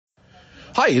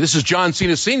Hi, this is John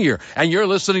Cena Sr., and you're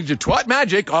listening to Twat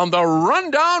Magic on the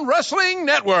Rundown Wrestling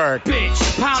Network.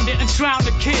 Bitch, pound it and drown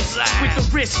the kiss. With the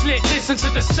wrist slit, listen to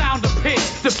the sound of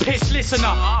piss. The piss listener.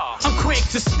 I'm quick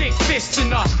to stick fists in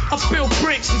her. I build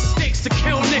bricks and sticks to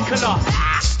kill Nicola.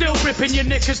 Still ripping your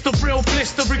knickers, the real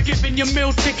blister. And giving you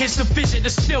meal tickets to visit the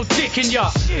still dicking ya.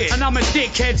 And I'm a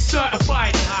dickhead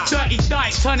certified. Dirty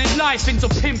dyke, turning life into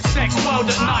pimp sex world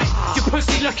at night. Your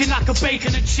pussy looking like a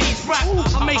bacon and cheese wrap.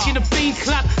 I'm making a bean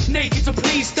clap, naked to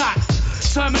please that.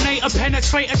 Terminator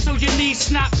penetrator so your knees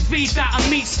snap. Feed that a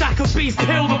meat stack of beef,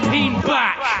 peel the peen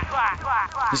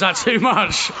back. Is that too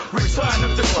much? Return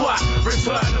of the twat,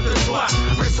 return of the twat,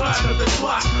 return of the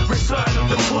twat, return of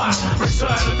the twat,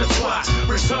 return of the twat,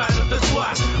 return of the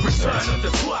twat, return of the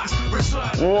twat,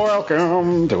 return.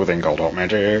 Welcome to a thing called Twat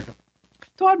Magic.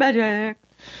 Twat Magic.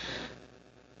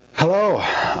 Hello,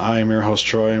 I'm your host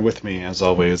Troy, and with me, as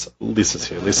always, Lisa's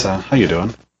here. Lisa, how you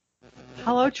doing?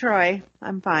 Hello, Troy.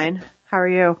 I'm fine. How are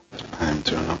you? I'm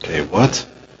doing okay. What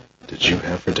did you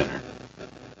have for dinner?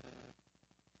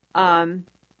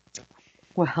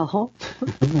 Well,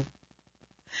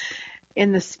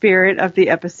 in the spirit of the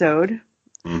episode,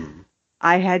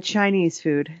 I had Chinese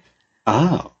food.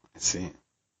 Oh, I see.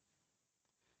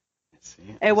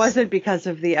 It wasn't because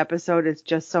of the episode. It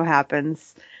just so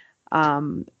happens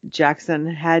Jackson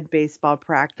had baseball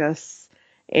practice,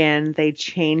 and they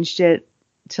changed it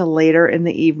to later in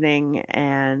the evening,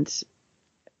 and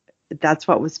that's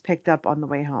what was picked up on the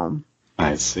way home.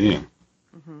 I see.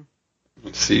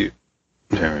 I see.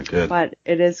 Very good. But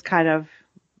it is kind of,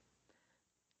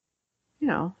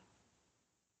 Yeah.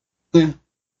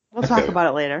 We'll talk about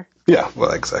it later. Yeah,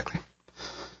 well, exactly.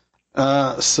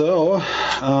 I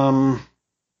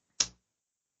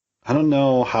don't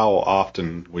know how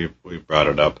often we've brought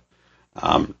it up.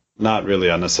 Not really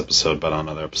on this episode, but on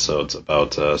other episodes,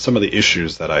 about some of the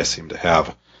issues that I seem to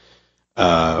have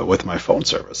with my phone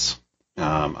service.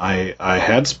 I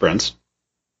had Sprint,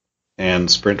 and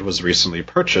Sprint was recently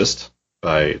purchased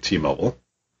by T-Mobile,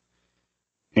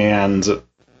 and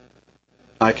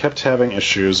I kept having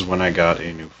issues when I got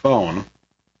a new phone,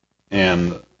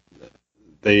 and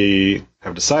they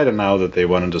have decided now that they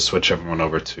wanted to switch everyone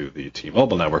over to the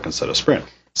T-Mobile network instead of Sprint.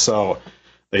 So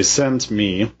they sent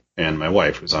me and my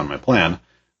wife, who's on my plan,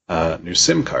 new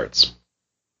SIM cards.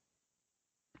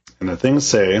 And the things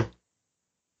say,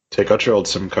 take out your old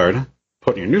SIM card,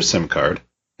 put in your new SIM card,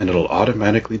 and it'll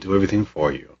automatically do everything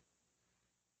for you.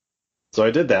 So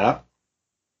I did that,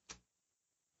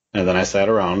 and then I sat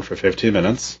around for 15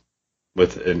 minutes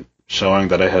with it showing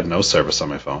that I had no service on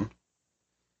my phone.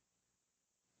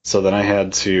 So then I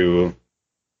had to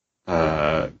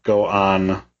go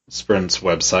on Sprint's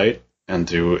website and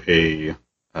do a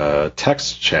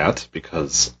text chat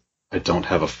because I don't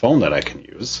have a phone that I can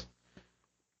use.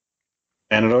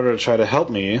 And in order to try to help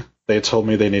me, they told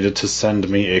me they needed to send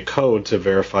me a code to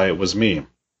verify it was me.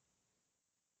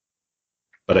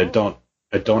 But I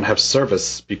don't have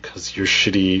service because your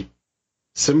shitty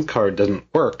SIM card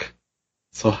didn't work.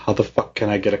 So how the fuck can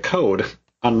I get a code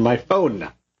on my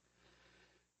phone?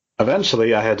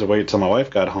 Eventually, I had to wait till my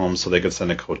wife got home so they could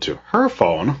send a code to her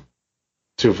phone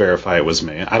to verify it was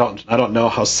me. I don't know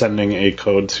how sending a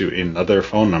code to another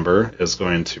phone number is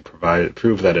going to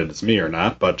prove that it is me or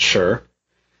not, but sure.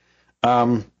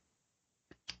 Then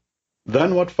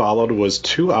what followed was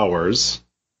 2 hours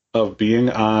of being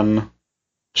on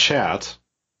chat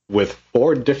with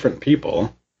 4 different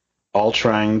people, all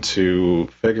trying to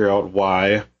figure out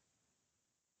why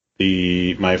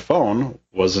my phone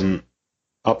wasn't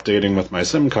updating with my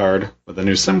SIM card, with a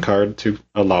new SIM card, to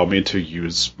allow me to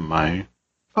use my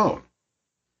phone.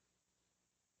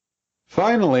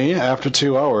 Finally, after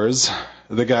 2 hours,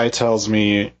 the guy tells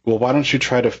me, well, why don't you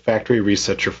try to factory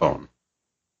reset your phone?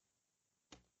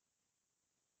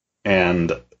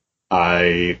 And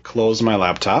I closed my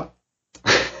laptop,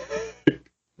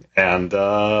 and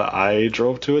I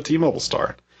drove to a T-Mobile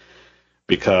store,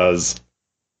 because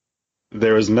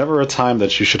there is never a time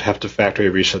that you should have to factory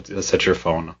reset your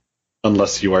phone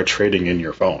unless you are trading in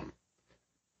your phone.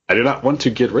 I do not want to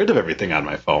get rid of everything on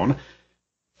my phone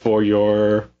for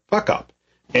your fuck up.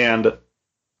 And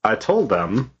I told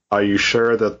them, are you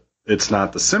sure that it's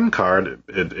not the SIM card?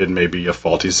 It may be a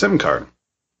faulty SIM card.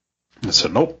 I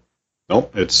said, nope,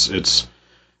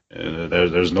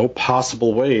 there's no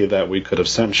possible way that we could have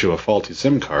sent you a faulty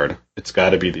SIM card. It's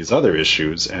got to be these other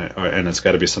issues, and it's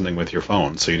got to be something with your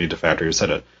phone, so you need to factory reset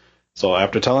it. So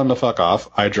after telling them to fuck off,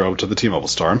 I drove to the T-Mobile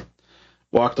store,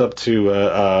 walked up to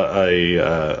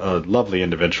a lovely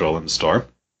individual in the store,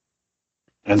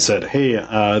 and said,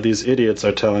 hey, these idiots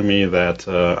are telling me that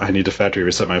I need to factory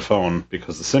reset my phone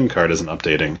because the SIM card isn't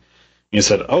updating. He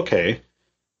said, okay,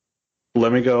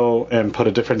 let me go and put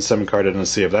a different SIM card in and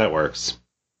see if that works.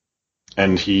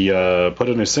 And he put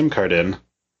a new SIM card in,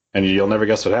 and you'll never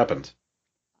guess what happened.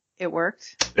 It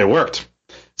worked? It worked.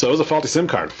 So it was a faulty SIM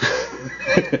card.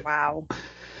 Wow.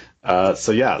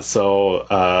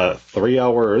 So 3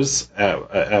 hours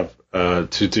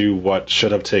to do what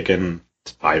should have taken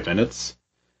 5 minutes.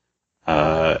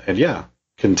 And yeah,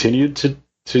 continued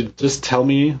to just tell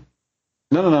me,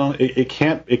 no, it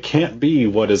can't be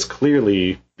what is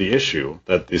clearly the issue,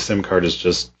 that the SIM card is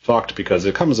just fucked because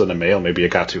it comes in the mail, maybe it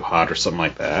got too hot or something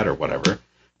like that or whatever.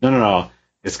 No,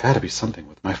 it's got to be something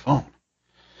with my phone.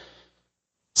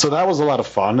 So that was a lot of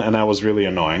fun, and that was really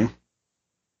annoying.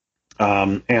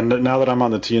 And now that I'm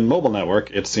on the T-Mobile network,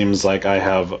 it seems like I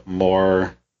have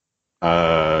more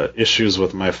issues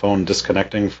with my phone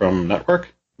disconnecting from network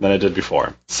than I did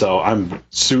before. So I'm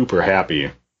super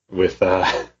happy with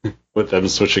with them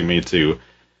switching me to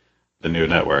the new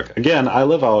network. Again, I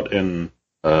live out in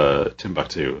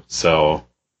Timbuktu, so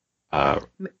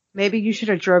maybe you should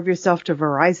have drove yourself to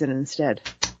Verizon instead.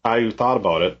 I thought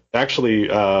about it. Actually,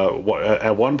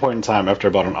 at one point in time, after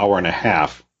about an hour and a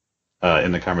half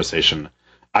in the conversation,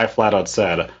 I flat out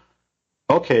said,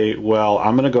 okay, well,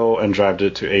 I'm going to go and drive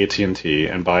to AT&T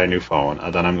and buy a new phone,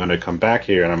 and then I'm going to come back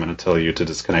here and I'm going to tell you to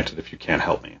disconnect it if you can't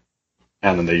help me.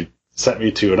 And then they sent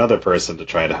me to another person to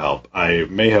try to help. I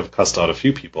may have cussed out a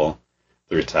few people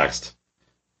through text,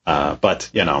 but,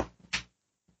 you know,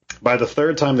 by the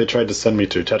third time they tried to send me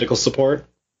to technical support,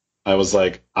 I was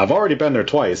like, I've already been there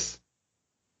twice.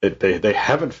 They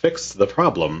haven't fixed the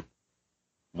problem.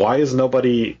 Why is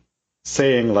nobody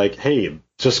saying, like, hey,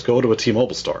 just go to a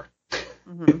T-Mobile store?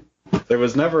 Mm-hmm. There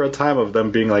was never a time of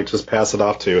them being like, just pass it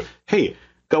off to, hey,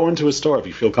 go into a store if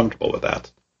you feel comfortable with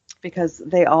that. Because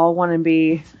they all want to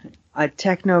be a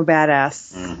techno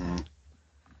badass. Mm-hmm.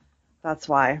 That's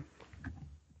why.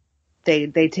 They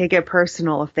take it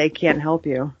personal if they can't help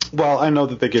you. Well, I know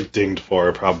that they get dinged for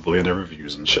it probably in their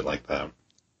reviews and shit like that.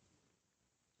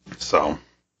 So,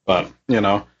 but, you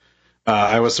know,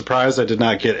 I was surprised I did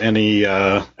not get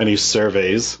any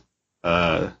surveys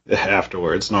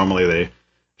afterwards. Normally they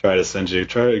try to send you,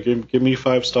 give me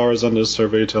 5 stars on this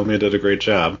survey, tell me I did a great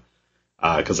job.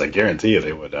 Because I guarantee you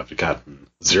they would have gotten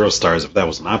 0 stars if that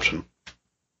was an option.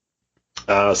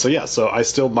 So I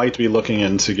still might be looking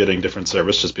into getting different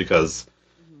service just because,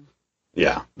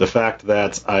 yeah, the fact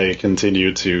that I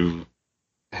continue to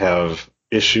have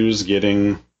issues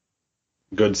getting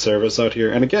good service out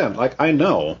here. And again, like, I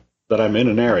know that I'm in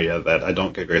an area that I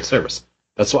don't get great service.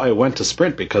 That's why I went to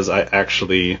Sprint, because I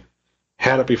actually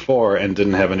had it before and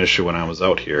didn't have an issue when I was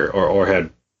out here, or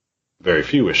had very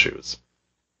few issues.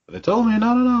 But they told me,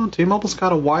 no, T-Mobile's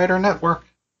got a wider network.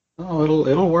 Oh,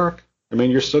 it'll work. I mean,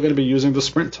 you're still going to be using the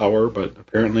Sprint tower, but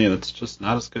apparently it's just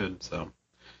not as good. So,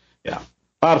 yeah,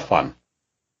 a lot of fun.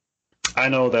 I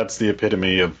know that's the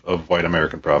epitome of white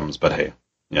American problems, but hey,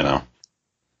 you know,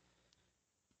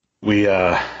 we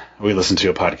listened to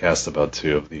a podcast about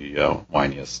 2 of the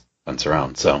whiniest fence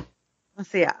around. So, let's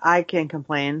see, I can't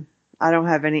complain. I don't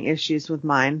have any issues with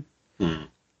mine. You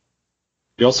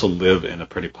also live in a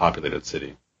pretty populated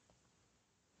city.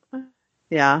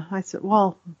 Yeah, I said,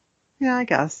 well, yeah, I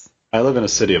guess. I live in a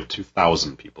city of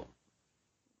 2,000 people.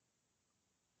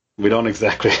 We don't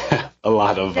exactly have a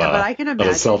lot of but I can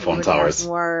imagine cell phone towers.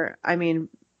 More, I mean,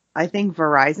 I think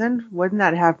Verizon, wouldn't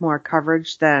that have more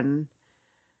coverage than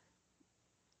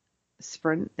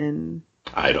Sprint? And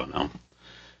I don't know.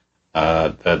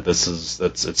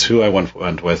 It's who I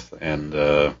went with, and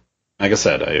like I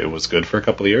said, it was good for a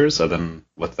couple of years, and then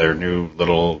with their new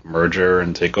little merger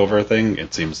and takeover thing,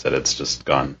 it seems that it's just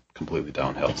gone completely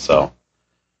downhill. So.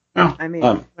 Yeah. I mean,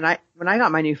 when I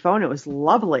got my new phone, it was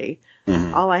lovely.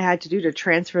 Mm-hmm. All I had to do to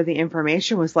transfer the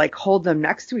information was like hold them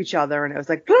next to each other, and it was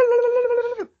like.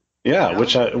 Yeah, you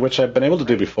know? which I've been able to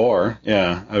do before.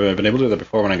 Yeah, I've been able to do that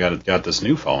before when I got this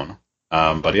new phone.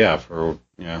 But yeah, for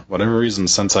whatever reason,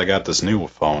 since I got this new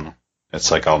phone, it's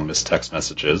like I'll miss text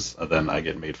messages, and then I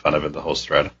get made fun of in the host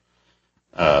thread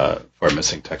for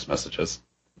missing text messages.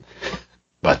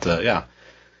 But yeah,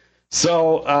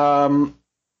 so.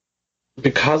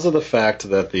 Because of the fact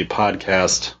that the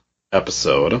podcast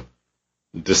episode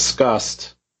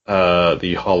discussed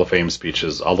the Hall of Fame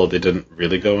speeches, although they didn't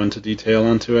really go into detail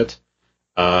into it,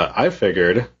 I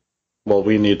figured, well,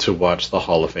 we need to watch the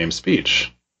Hall of Fame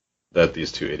speech that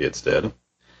these 2 idiots did.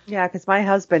 Yeah, because my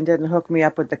husband didn't hook me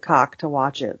up with the cock to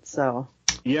watch it, so.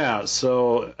 Yeah,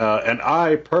 so, and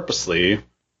I purposely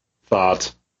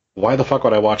thought, why the fuck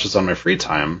would I watch this on my free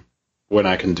time when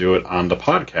I can do it on the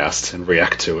podcast and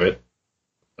react to it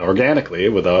organically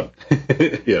without,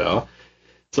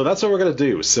 So that's what we're going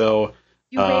to do. So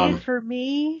You waited for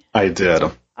me? I did.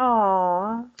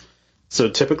 Aww. So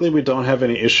typically we don't have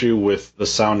any issue with the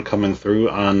sound coming through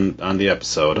on the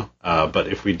episode, but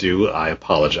if we do, I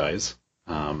apologize.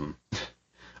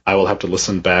 I will have to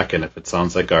listen back, and if it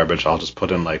sounds like garbage, I'll just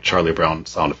put in like Charlie Brown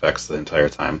sound effects the entire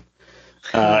time.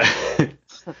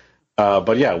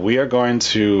 But yeah, we are going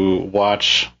to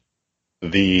watch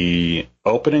the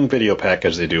opening video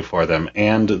package they do for them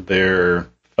and their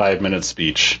 5-minute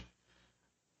speech.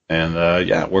 And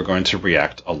yeah, we're going to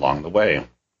react along the way.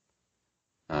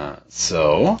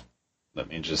 So let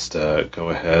me just go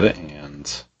ahead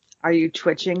and... Are you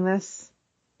twitching this?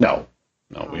 No,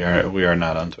 we are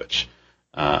not on Twitch.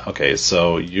 Okay,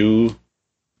 so you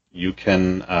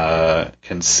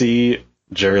can see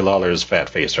Jerry Lawler's fat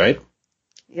face, right?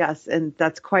 Yes, and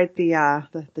that's quite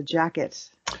the jacket.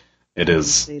 It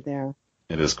is. See there.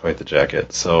 It is quite the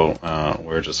jacket. So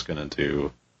we're just gonna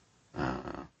do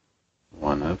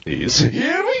one of these.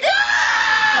 Here we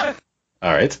go.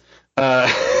 All right.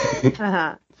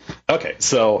 Okay,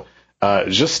 so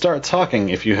just start talking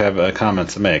if you have a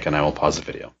comment to make, and I will pause the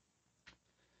video.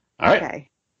 All right.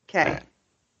 Okay.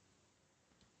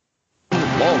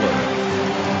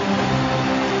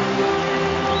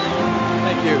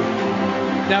 Thank you.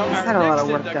 Now, He's had a lot of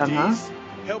work done, huh?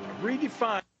 Help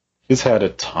redefine. He's had a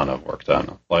ton of work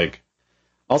done. Like,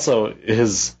 also,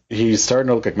 he's starting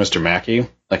to look like Mr. Mackey.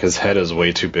 Like, his head is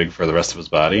way too big for the rest of his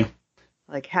body.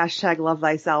 Like hashtag love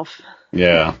thyself.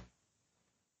 Yeah.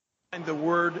 The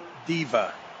word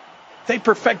diva. They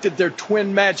perfected their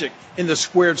twin magic in the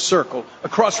squared circle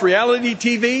across reality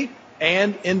TV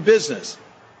and in business.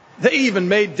 They even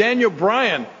made Daniel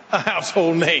Bryan a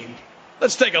household name.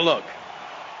 Let's take a look.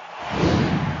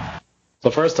 So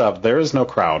first off, there is no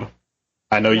crowd.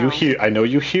 I know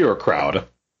you hear a crowd.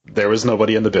 There was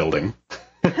nobody in the building.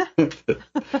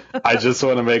 I just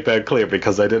want to make that clear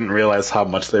because I didn't realize how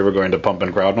much they were going to pump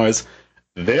in crowd noise.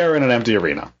 They're in an empty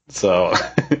arena. So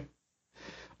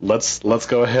let's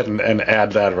go ahead and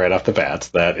add that right off the bat.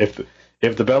 That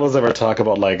if the Bellas ever talk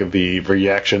about like the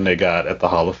reaction they got at the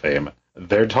Hall of Fame,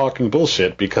 they're talking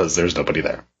bullshit because there's nobody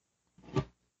there.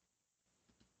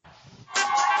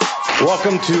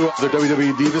 Welcome to the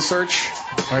WWE Diva Search.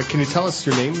 All right, can you tell us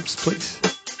your names, please?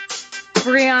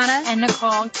 Brianna and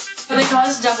Nicole. They call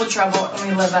us Double Trouble,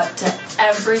 and we live up to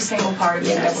every single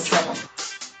party in Double Trouble.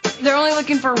 They're only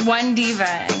looking for one diva,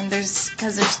 and because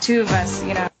there's two of us,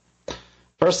 you know.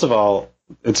 First of all,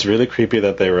 it's really creepy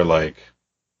that they were like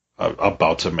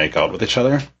about to make out with each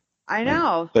other. I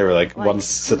know. They were like one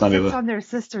sitting on the other. On their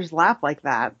sister's lap like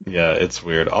that. Yeah, it's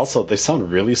weird. Also, they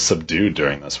sound really subdued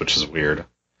during this, which is weird.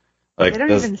 Like they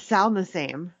don't even sound the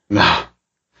same. No.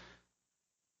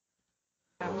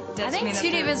 I think two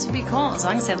divas would be cool as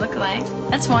long as they look alike.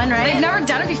 That's one, right? They've never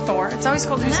done it before. It's always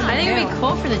cool to do something new. I think it'd be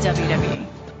cool for the WWE.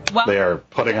 Well, they are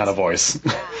putting on a voice.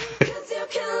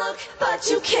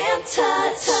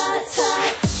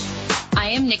 I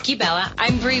am Nikki Bella.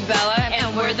 I'm Brie Bella,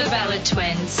 and we're the Bella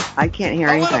Twins. I can't hear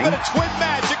anything.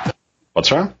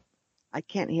 What's wrong? I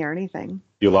can't hear anything.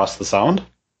 You lost the sound?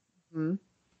 Hmm?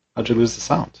 How'd you lose the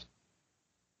sound?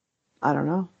 I don't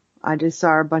know. I just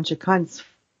saw a bunch of cunts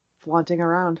flaunting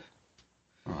around.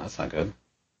 Oh, that's not good.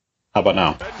 How about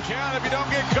now? Doesn't count if you don't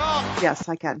get caught. Yes,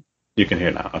 I can. You can hear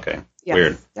now. Okay. Yes.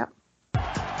 Weird. Yep.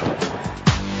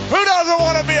 Who doesn't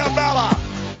want to be a Bella?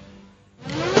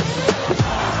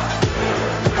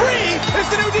 Brie is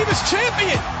the new Divas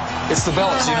champion. It's the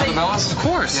Bellas. You know the Bellas? Of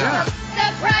course, yeah.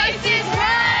 The price is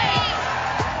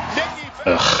right! Nikki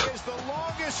Bella is the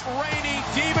longest reigning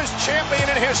Divas champion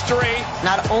in history.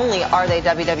 Not only are they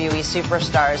WWE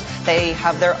superstars, they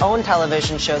have their own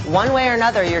television shows. One way or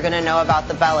another, you're going to know about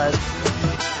the Bellas.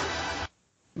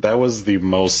 That was the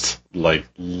most like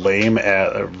lame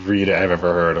read I've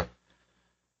ever heard.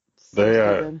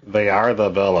 They are the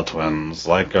Bella Twins.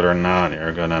 Like it or not,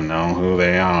 you're gonna know who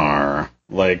they are.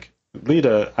 Like,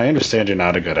 Lita, I understand you're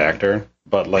not a good actor,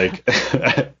 but like,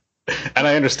 and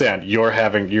I understand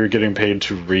you're getting paid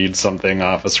to read something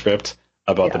off a script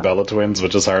about the Bella Twins,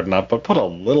 which is hard enough, but put a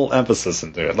little emphasis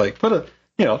into it. Like,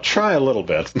 try a little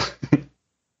bit.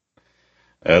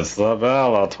 It's the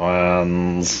Bella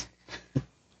Twins.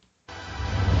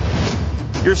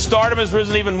 Your stardom has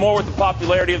risen even more with the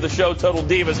popularity of the show Total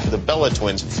Divas. The Bella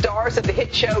Twins. Stars of the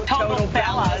hit show Total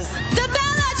Bellas. The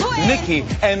Bella Twins! Nikki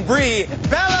and Brie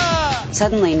Bella.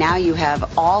 Suddenly now you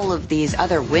have all of these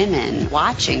other women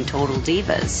watching Total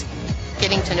Divas.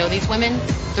 Getting to know these women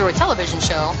through a television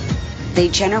show They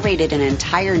generated an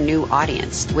entire new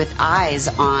audience with eyes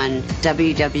on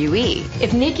WWE.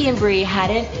 If Nikki and Brie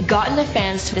hadn't gotten the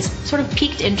fans to this sort of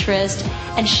piqued interest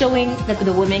and showing that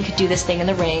the women could do this thing in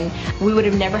the ring, we would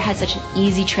have never had such an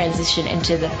easy transition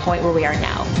into the point where we are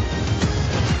now.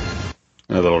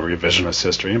 A little revisionist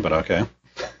history, but okay.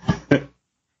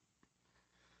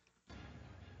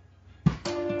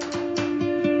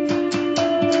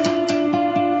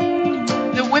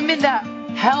 The women that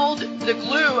held the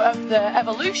glue of the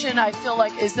evolution, I feel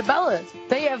like, is the Bellas.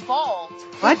 They evolved.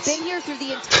 I've been here through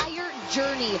the entire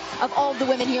journey of all the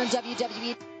women here in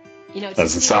WWE. You know,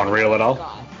 doesn't sound real at all.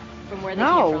 From where they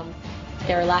came from,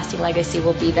 their lasting legacy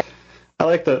will be that. I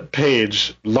like that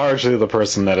Paige, largely the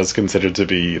person that is considered to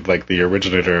be like the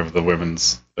originator of the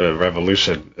women's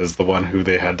revolution, is the one who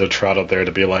they had to trot out there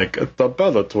to be like, the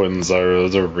Bella twins are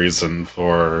the reason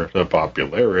for the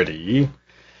popularity.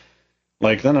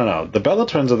 Like, no. The Bella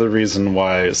twins are the reason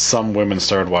why some women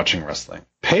started watching wrestling.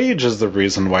 Paige is the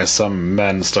reason why some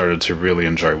men started to really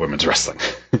enjoy women's wrestling.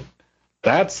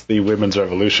 That's the women's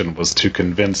revolution, was to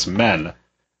convince men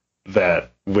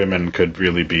that women could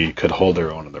hold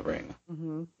their own in the ring.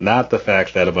 Mm-hmm. Not the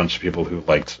fact that a bunch of people who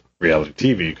liked reality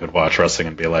TV could watch wrestling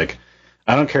and be like,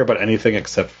 I don't care about anything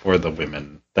except for the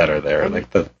women that are there.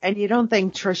 And you don't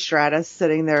think Trish Stratus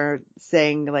sitting there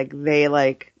saying like they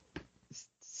like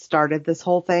started this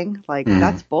whole thing? Like,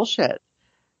 that's bullshit.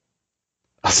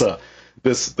 So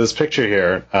this picture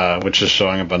here, which is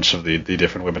showing a bunch of the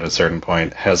different women at a certain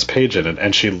point, has Paige in it,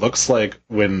 and she looks like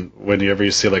whenever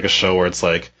you see like a show where it's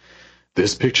like,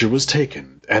 this picture was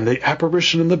taken, and the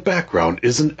apparition in the background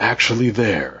isn't actually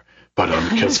there, but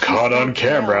it's caught on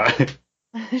camera.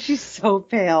 She's so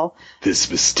pale. This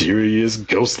mysterious,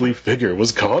 ghostly figure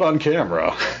was caught on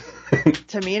camera.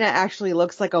 Tamina actually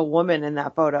looks like a woman in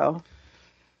that photo.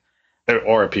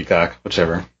 Or a peacock,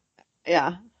 whichever.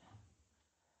 Yeah.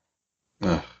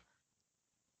 Ugh.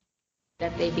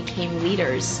 That they became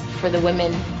leaders for the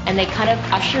women, and they kind of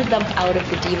ushered them out of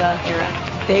the diva era.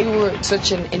 They were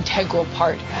such an integral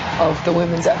part of the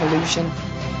women's evolution.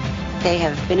 They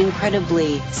have been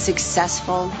incredibly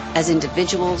successful as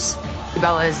individuals.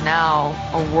 Bella is now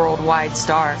a worldwide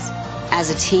star. As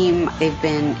a team, they've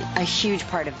been a huge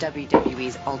part of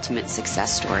WWE's ultimate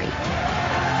success story.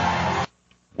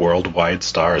 Worldwide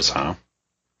stars, huh?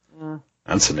 Yeah.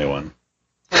 That's a new one.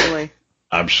 Totally.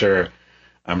 I'm sure,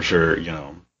 you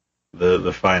know,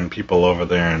 the fine people over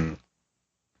there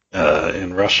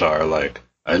in Russia are like,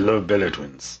 I love Bella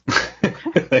twins.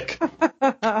 Like,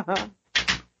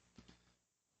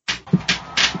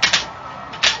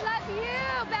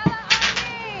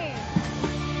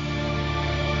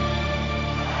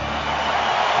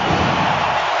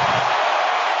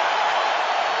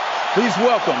 Please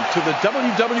welcome to the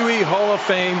WWE Hall of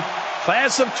Fame,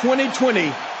 Class of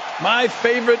 2020, my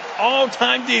favorite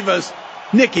all-time divas,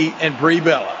 Nikki and Brie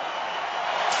Bella.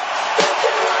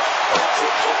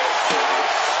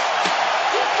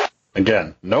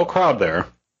 again, no crowd there.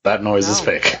 That noise is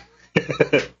fake.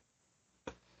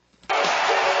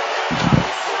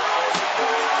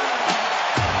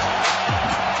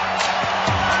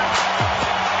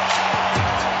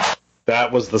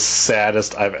 That was the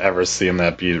saddest I've ever seen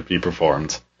that be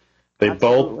performed. They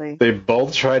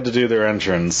both tried to do their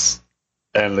entrance,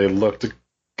 and they looked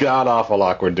god awful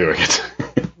awkward doing it.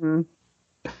 Mm-hmm.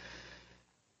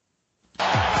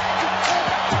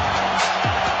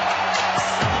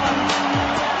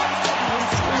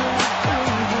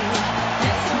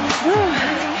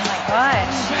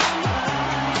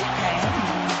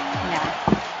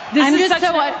 I'm just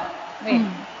so what? Wait,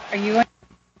 are you?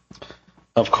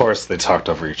 Of course they talked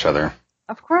over each other.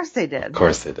 Of course they did. Of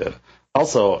course they did.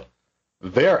 Also,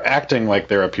 they're acting like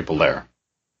there are people there,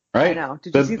 right? I know.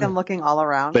 Did you see them looking all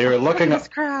around? They were looking at this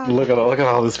crowd. Look at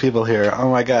all these people here.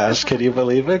 Oh my gosh, can you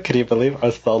believe it? Can you believe it?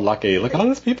 I'm so lucky. Look at all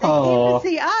these people. They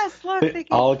came to see us. Look, they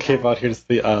all came out here to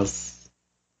see us.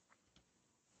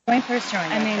 Going first,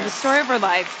 I mean, the story of her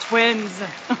life, twins.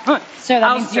 So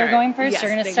that means you're going first? Yes,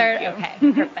 you're going to start?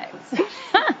 Okay, perfect.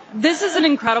 This is an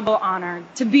incredible honor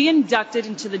to be inducted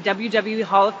into the WWE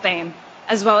Hall of Fame,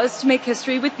 as well as to make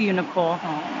history with you, Nicole,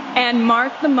 and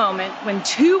mark the moment when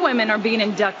two women are being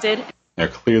inducted. They're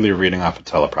clearly reading off a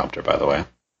teleprompter, by the way.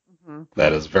 Mm-hmm.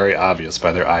 That is very obvious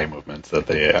by their eye movements that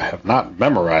they have not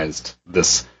memorized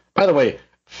this, by the way,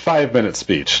 5-minute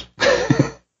speech.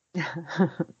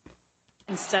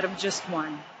 Instead of just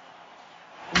one.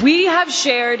 We have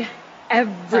shared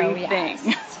everything.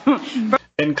 Oh, yes.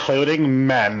 Including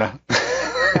men.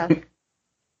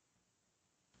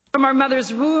 From our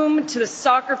mother's womb to the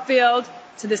soccer field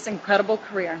to this incredible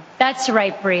career. That's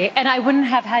right, Brie. And I wouldn't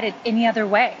have had it any other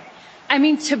way. I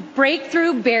mean, to break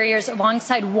through barriers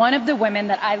alongside one of the women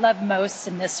that I love most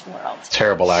in this world.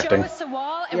 Terrible acting. Show us the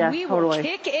wall and we will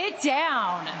kick it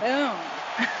down.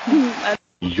 Boom.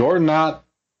 You're not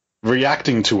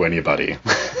reacting to anybody.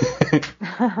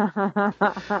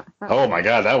 Oh my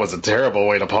god, that was a terrible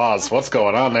way to pause. What's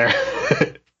going on there?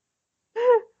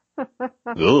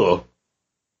 Ugh.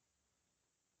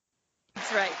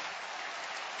 That's right.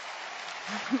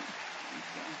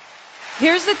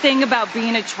 Here's the thing about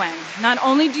being a twin. Not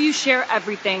only do you share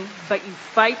everything, but you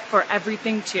fight for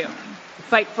everything too. You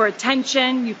fight for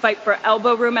attention, you fight for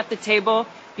elbow room at the table,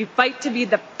 you fight to be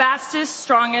the fastest,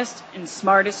 strongest, and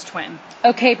smartest twin.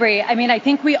 Okay, Brie, I mean, I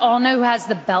think we all know who has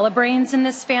the Bella brains in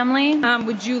this family.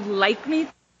 Would you like me?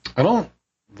 I don't...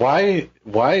 Why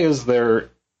is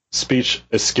their speech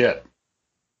a skit?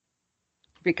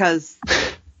 Because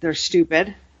they're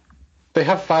stupid. They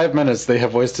have 5 minutes. They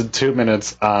have wasted 2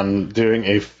 minutes on doing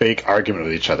a fake argument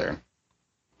with each other.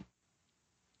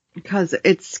 Because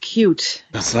it's cute.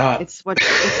 It's not. It's what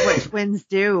twins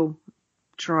do,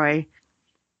 Troy.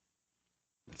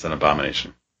 It's an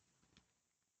abomination.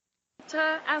 To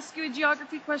ask you a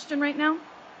geography question right now?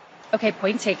 Okay,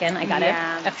 point taken. I got it.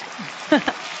 Okay.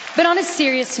 But on a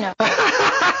serious note.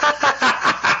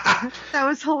 That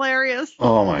was hilarious.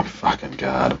 Oh my fucking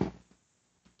god.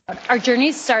 Our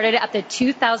journey started at the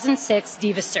 2006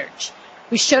 Diva Search.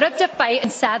 We showed up to fight, and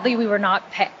sadly, we were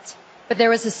not picked. But there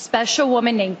was a special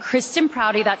woman named Kristen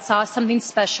Prouty that saw something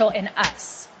special in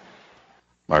us.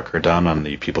 Mark her down on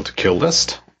the people to kill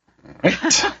list.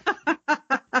 Right.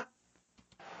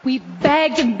 We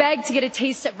begged and begged to get a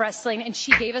taste of wrestling, and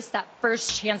she gave us that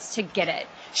first chance to get it.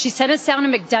 She sent us down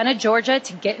to McDonough, Georgia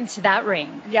to get into that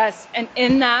ring. Yes, and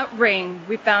in that ring,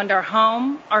 we found our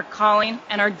home, our calling,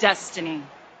 and our destiny.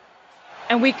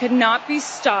 And we could not be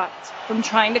stopped from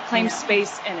trying to claim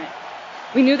space in it.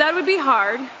 We knew that would be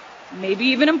hard, maybe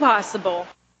even impossible.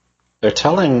 They're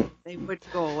telling... They would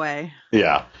go away.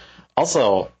 Yeah.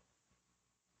 Also,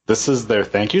 this is their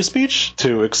thank you speech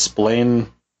to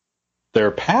explain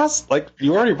their past? Like,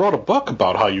 you already wrote a book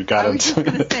about how you got into it.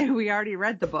 I was just going to say, we already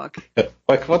read the book.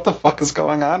 Like, what the fuck is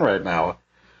going on right now?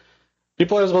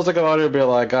 People are supposed to go out here and be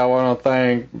like, I want to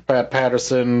thank Pat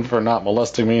Patterson for not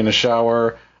molesting me in the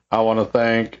shower. I want to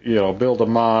thank, Bill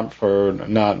DeMont for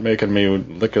not making me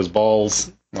lick his balls.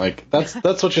 Like, that's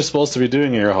what you're supposed to be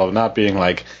doing in your home, not being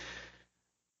like,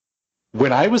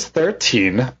 when I was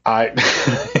 13,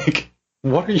 like,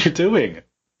 what are you doing?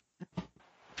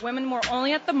 Women were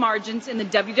only at the margins in the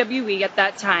WWE at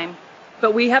that time,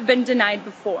 but we have been denied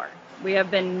before. We have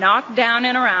been knocked down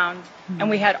and around, and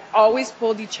we had always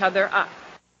pulled each other up.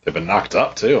 They've been knocked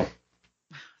up, too.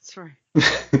 That's right.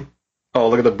 Oh,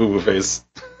 look at the boo-boo face.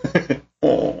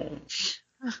 Oh.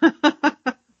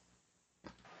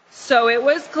 So it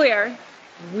was clear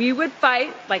we would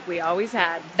fight like we always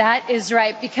had. That is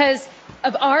right, because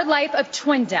of our life of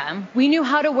twindom, we knew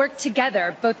how to work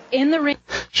together, both in the ring.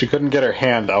 She couldn't get her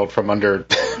hand out from under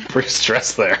Bree's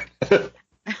dress there.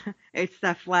 It's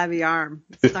that flabby arm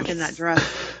stuck in that dress.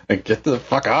 Get the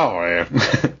fuck out of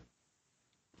here.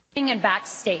 And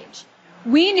backstage.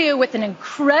 We knew with an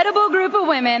incredible group of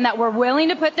women that were willing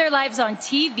to put their lives on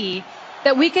TV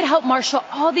that we could help marshal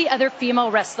all the other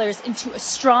female wrestlers into a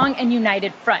strong and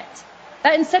united front.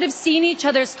 That instead of seeing each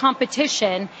other's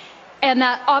competition and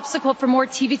that obstacle for more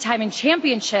TV time and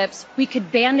championships, we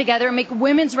could band together and make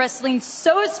women's wrestling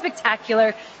so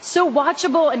spectacular, so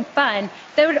watchable and fun,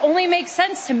 that it would only make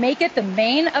sense to make it the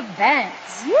main event.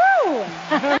 Woo!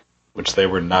 Which they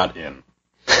were not in.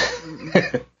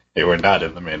 They were not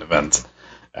in the main event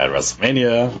at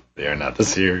WrestleMania. They are not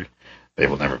this year. They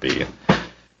will never be.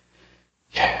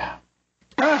 Yeah.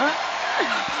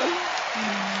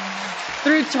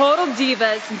 Through Total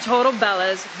Divas and Total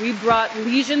Bellas, we brought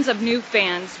legions of new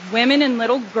fans, women and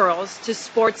little girls, to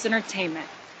sports entertainment.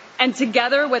 And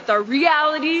together with our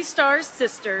reality star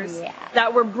sisters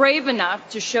that were brave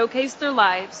enough to showcase their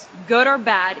lives, good or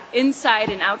bad, inside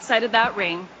and outside of that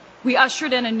ring, we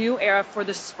ushered in a new era for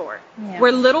the sport,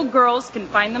 where little girls can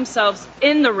find themselves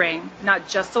in the ring, not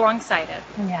just alongside it.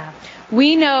 Yeah.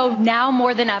 We know now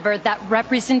more than ever that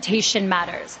representation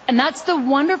matters. And that's the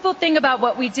wonderful thing about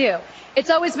what we do.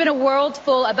 It's always been a world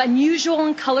full of unusual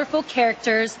and colorful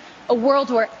characters, a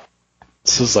world where...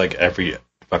 This is like every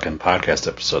fucking podcast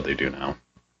episode they do now.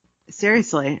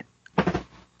 Seriously.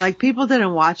 Like, people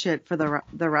didn't watch it for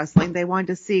the wrestling. They wanted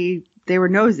to see... They were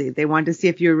nosy. They wanted to see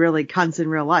if you were really cunts in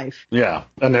real life. Yeah.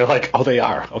 And they're like, oh, they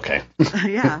are. Okay.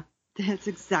 Yeah. That's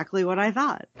exactly what I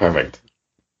thought. Perfect.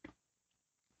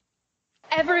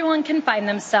 Everyone can find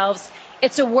themselves.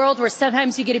 It's a world where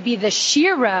sometimes you get to be the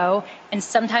hero and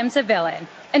sometimes a villain.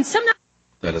 And sometimes...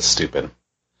 That is stupid.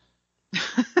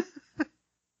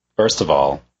 First of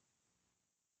all,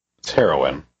 it's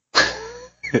heroin.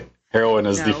 Heroin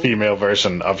is the female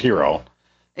version of hero.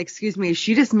 Excuse me,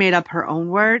 she just made up her own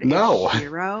word? No.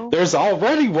 Hero? There's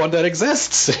already one that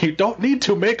exists. You don't need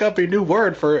to make up a new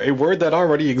word for a word that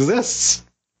already exists.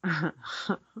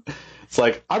 It's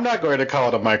like, I'm not going to call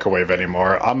it a microwave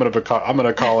anymore. I'm going to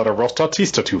call it a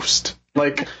rostatista toast.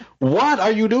 Like, what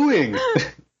are you doing?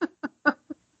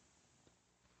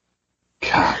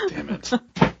 God damn it.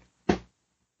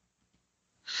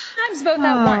 Sometimes both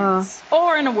at once.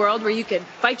 Or in a world where you could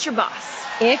fight your boss.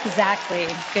 Exactly.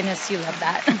 Goodness, you love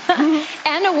that.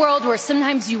 And a world where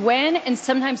sometimes you win and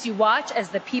sometimes you watch as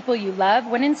the people you love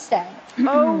win instead.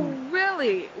 Oh,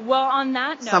 really? Well, on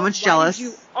that note, someone's jealous. Did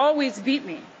you always beat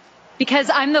me? Because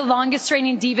I'm the longest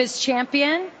reigning Divas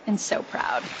champion and so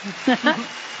proud.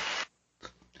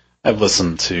 I've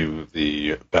listened to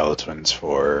the Bella Twins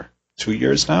for 2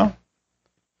 years now.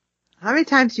 How many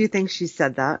times do you think she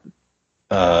said that?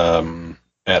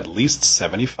 At least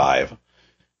 75.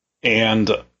 And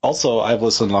also, I've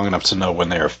listened long enough to know when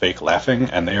they are fake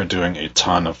laughing, and they are doing a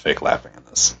ton of fake laughing in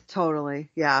this. Totally,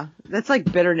 yeah. That's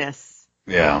like bitterness.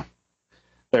 Yeah.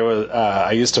 There was.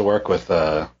 I used to work with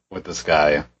this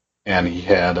guy, and he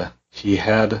had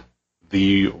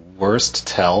the worst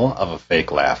tell of a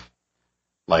fake laugh.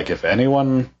 Like, if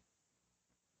anyone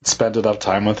spent enough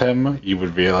time with him, you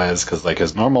would realize, because like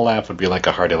his normal laugh would be like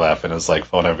a hearty laugh, and his like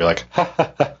phone would be like, ha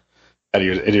ha ha. And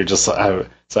you're just, so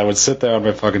I would sit there on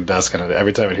my fucking desk, and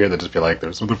every time I'd hear that, just be like,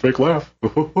 there's another fake laugh.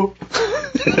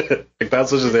 Like,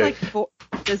 that's what it is.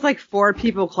 There's like 4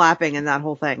 people clapping in that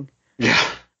whole thing. Yeah.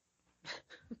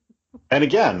 And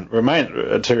again,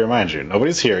 to remind you,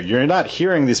 nobody's here. You're not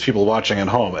hearing these people watching at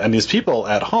home. And these people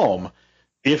at home,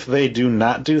 if they do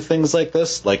not do things like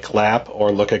this, like clap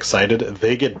or look excited,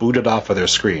 they get booted off of their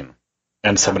screen,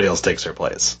 and somebody else takes their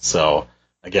place. So,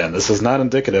 again, this is not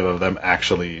indicative of them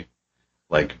actually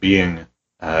like being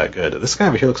good. This guy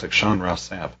over here looks like Sean Ross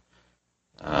Sapp.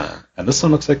 And this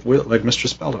one looks like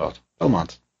Mistress Belmont.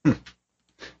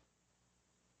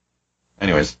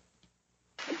 Anyways.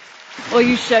 Well,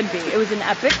 you should be. It was an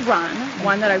epic run,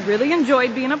 one that I really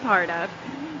enjoyed being a part of.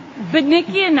 But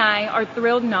Nikki and I are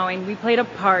thrilled knowing we played a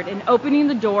part in opening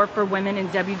the door for women in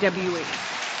WWE.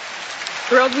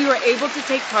 Thrilled we were able to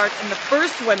take part in the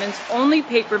first women's only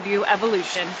pay-per-view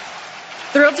Evolution.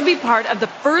 Thrilled to be part of the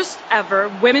first ever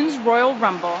Women's Royal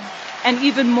Rumble, and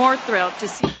even more thrilled to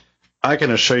see. I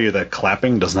can assure you that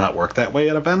clapping does not work that way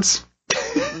at events.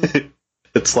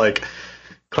 It's like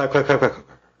clap, clap, clap, clap,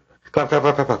 clap, clap,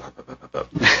 clap, clap, clap, clap.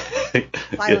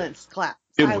 Silence, clap.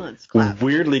 Silence, clap.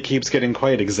 Weirdly keeps getting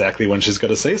quiet exactly when she's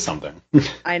going to say something.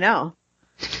 I know.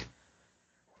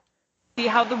 See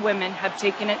how the women have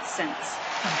taken it since.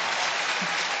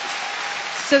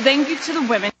 So thank you to the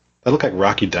women. I look like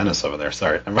Rocky Dennis over there.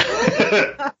 Sorry. Who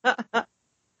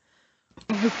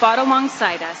fought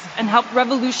alongside us and helped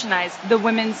revolutionize the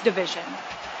women's division.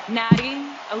 Natty,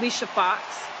 Alicia Fox,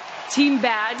 Team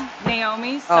Bad,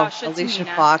 Naomi, Sasha, Alicia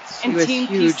Tamina, Fox, she and was Team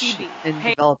huge PCB. in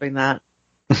developing that.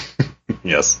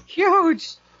 Yes.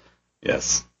 Huge.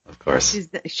 Yes, of course.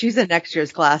 She's in next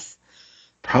year's class.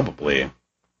 Probably.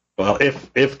 Well,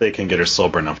 if they can get her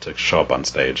sober enough to show up on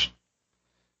stage.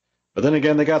 But then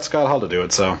again, they got Scott Hall to do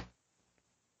it, so.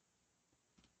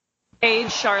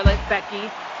 Paige, Charlotte, Becky,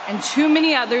 and too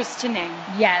many others to name.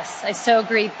 Yes, I so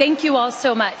agree. Thank you all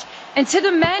so much. And to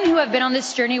the men who have been on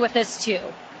this journey with us too,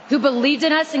 who believed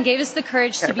in us and gave us the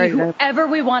courage to be whoever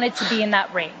we wanted to be in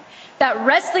that ring. That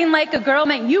wrestling like a girl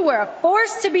meant you were a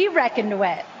force to be reckoned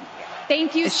with.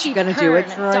 Thank you, Steve Kern,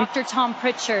 Dr. Tom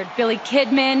Pritchard, Billy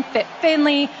Kidman, Fit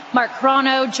Finley, Mark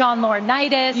Carano, John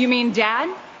Laurinaitis. You mean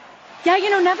Dad? Yeah,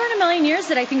 never in a million years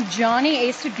did I think Johnny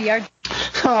Ace would be our...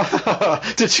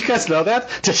 Did you guys know that?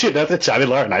 Did you know that Johnny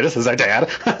Laurinaitis is our dad?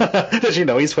 Did you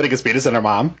know he's putting his penis in her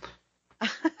mom?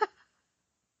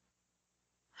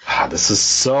 This is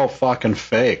so fucking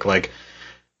fake. Like,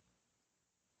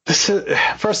 this is...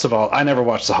 First of all, I never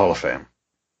watched the Hall of Fame.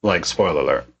 Like, spoiler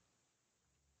alert.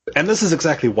 And this is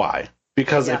exactly why.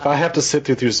 Because if I have to sit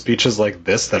through speeches like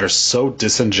this that are so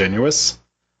disingenuous,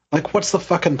 like, what's the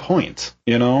fucking point?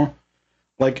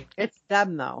 Like, it's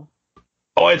them though.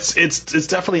 Oh, it's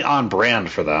definitely on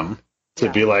brand for them to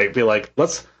be like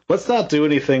let's not do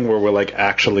anything where we're like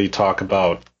actually talk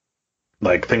about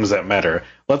like things that matter.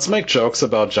 Let's make jokes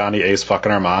about Johnny Ace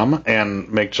fucking our mom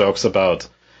and make jokes about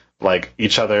like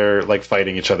each other like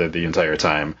fighting each other the entire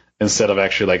time instead of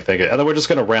actually like thinking. And then we're just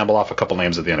gonna ramble off a couple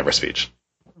names at the end of our speech.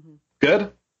 Mm-hmm.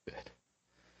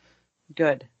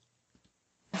 Good.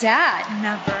 Dad.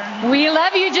 Never. We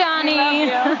love you, Johnny.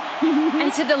 We love you.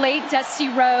 And to the late Dusty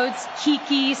Rhodes,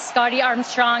 Kiki, Scotty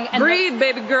Armstrong. And breathe,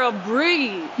 baby girl,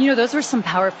 breathe. You know, those were some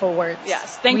powerful words.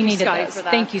 Yes, thank you, Scotty, for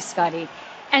that. Thank you, Scotty.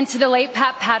 And to the late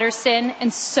Pat Patterson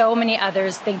and so many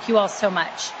others, thank you all so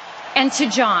much. And to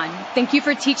John, thank you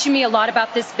for teaching me a lot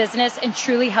about this business and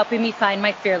truly helping me find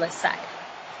my fearless side.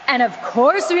 And of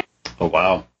course, Oh,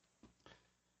 wow.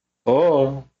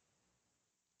 Oh.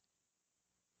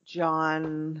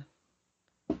 John.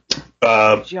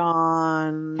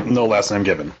 No last name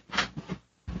given.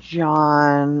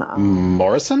 John.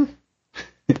 Morrison?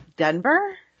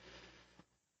 Denver?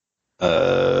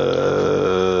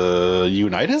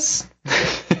 Unitas?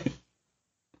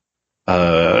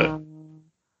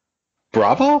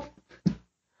 Bravo?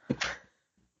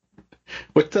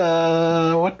 What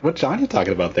John are you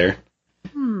talking about there?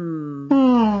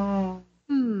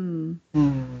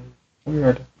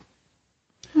 Weird.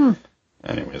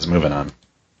 Anyways, moving on.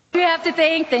 we have to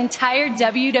thank the entire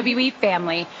WWE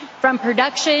family, from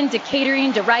production to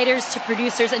catering to writers to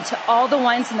producers and to all the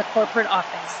ones in the corporate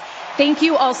office. Thank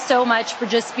you all so much for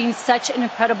just being such an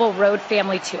incredible road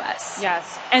family to us.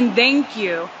 Yes, and thank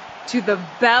you to the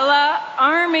Bella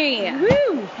Army.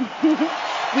 Woo!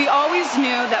 We always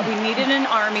knew that we needed an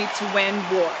army to win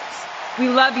wars. We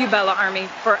love you, Bella Army,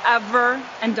 forever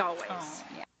and always.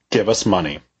 Yeah. Give us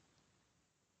money.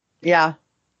 Yeah.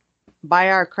 Buy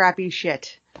our crappy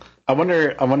shit. I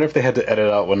wonder if they had to edit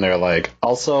out when they're like,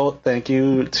 also, thank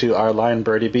you to our line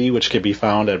Birdie Bee, which can be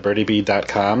found at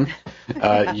birdiebee.com.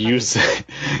 Use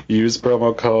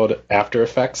promo code After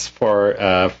Effects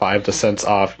for 5 cents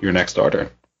off your next order.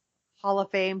 Hall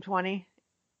of Fame 20.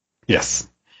 Yes.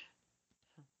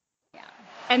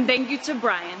 And thank you to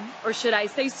Brian, or should I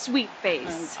say Sweet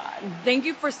Face. Oh, thank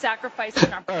you for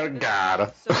sacrificing our oh,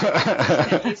 God. So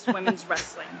that we can women's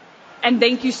wrestling. And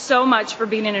thank you so much for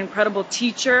being an incredible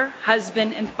teacher,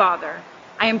 husband, and father.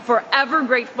 I am forever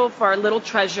grateful for our little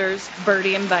treasures,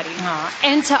 Birdie and Buddy.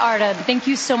 And to Arda, thank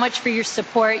you so much for your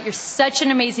support. You're such an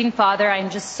amazing father. I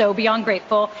am just so beyond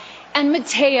grateful. And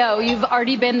Mateo, you've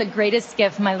already been the greatest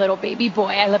gift, my little baby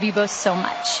boy. I love you both so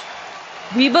much.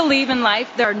 We believe in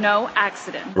life there are no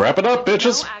accidents. Wrap it up,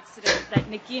 bitches. No accident that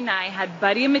Nikki and I had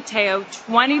Buddy and Mateo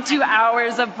 22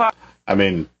 hours apart. I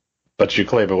mean, but you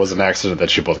claim it was an accident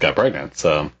that you both got pregnant,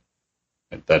 so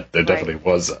that there definitely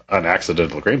was an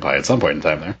accidental green pie at some point in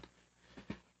time there.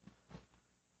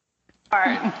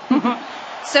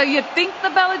 So you think the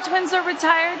Bella twins are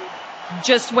retired?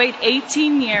 Just wait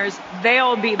 18 years,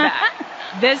 they'll be back.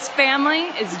 This family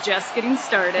is just getting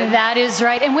started. That is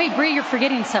right. And wait, Brie, you're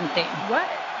forgetting something. What?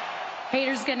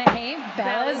 Haters gonna hate,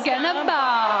 Bella's gonna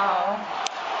ball.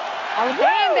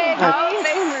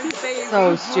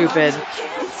 So stupid.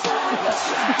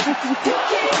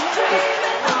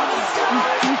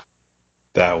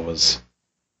 That was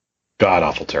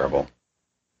god-awful terrible.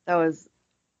 That was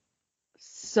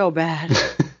so bad.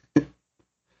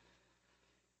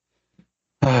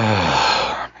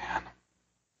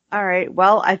 All right.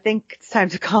 Well, I think it's time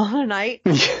to call it a night.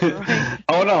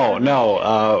 Oh,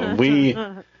 no. We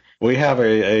have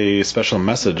a special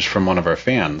message from one of our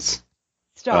fans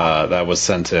that was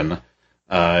sent in.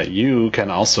 You can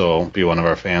also be one of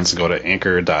our fans. Go to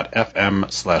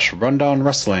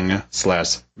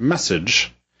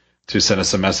anchor.fm/rundownwrestling/message to send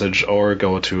us a message, or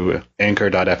go to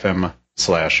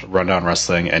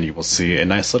anchor.fm/rundownwrestling, and you will see a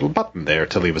nice little button there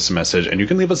to leave us a message. And you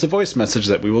can leave us a voice message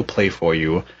that we will play for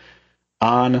you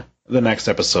on the next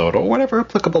episode, or whatever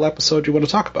applicable episode you want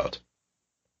to talk about.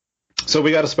 So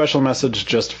we got a special message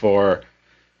just for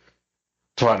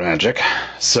Twat Magic.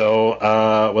 So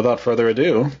without further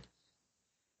ado...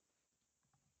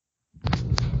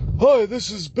 Hi,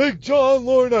 this is Big John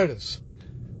Laurinaitis.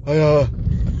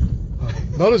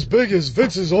 Not as big as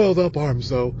Vince's oiled up arms,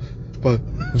 though, but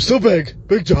I'm still big,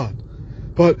 Big John.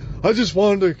 But I just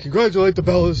wanted to congratulate the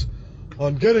Bellas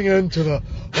on getting into the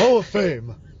Hall of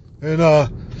Fame. And,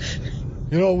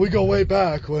 we go way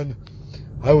back when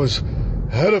I was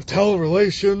head of talent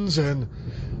relations, and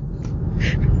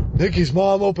Nikki's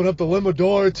mom opened up the limo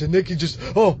door to Nikki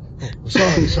sorry.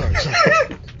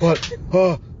 But,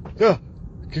 yeah,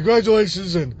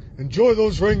 congratulations, and enjoy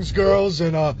those rings, girls,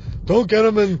 and don't get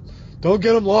them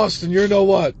lost in you know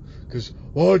what, because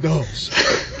Lord knows.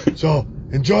 So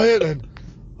enjoy it, and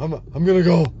I'm gonna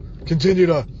go continue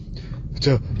to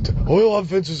oil up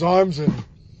Vince's arms and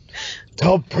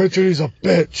tell Pritchard he's a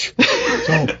bitch.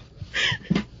 So,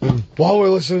 and while we're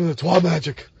listening to Twat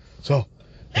Magic, so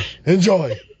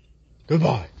enjoy.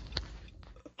 Goodbye.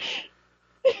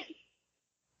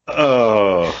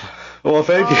 Oh, well,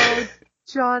 thank you.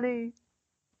 Johnny.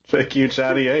 Thank you,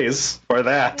 Johnny Ace, for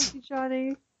that. Thank you,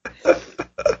 Johnny.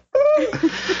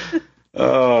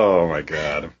 Oh my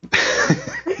god.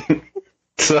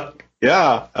 So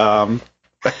yeah, I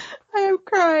am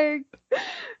crying.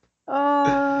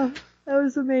 That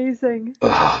was amazing.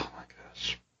 Oh my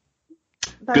gosh.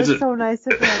 That was so nice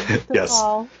of him to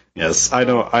call. Yes, I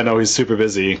know he's super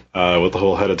busy with the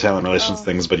whole head of talent relations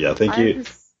things, but yeah, thank you.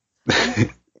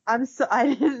 I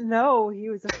didn't know he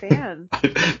was a fan.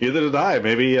 Neither did I.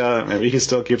 Maybe he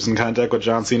still keeps in contact with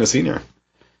John Cena Sr.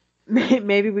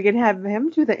 Maybe we can have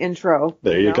him do the intro.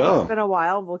 There you go. It's been a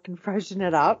while. We can freshen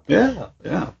it up. Yeah.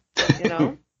 You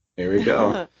know? Here we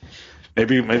go.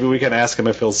 Maybe we can ask him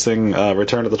if he'll sing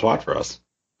Return to the Twat for us.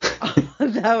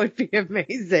 That would be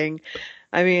amazing.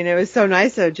 I mean, it was so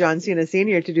nice of John Cena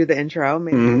Sr. to do the intro.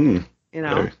 Maybe, you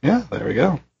know? There we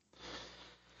go.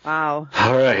 Wow.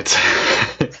 All right.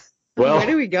 Well, where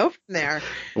do we go from there?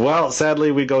 Well,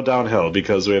 sadly, we go downhill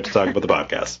because we have to talk about the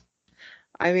podcast.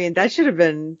 I mean, that should have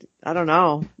been, I don't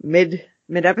know, mid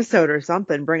episode or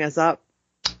something. Bring us up.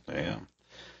 Yeah.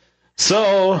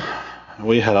 So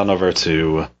we head on over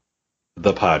to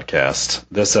the podcast.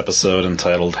 This episode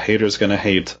entitled "Haters Gonna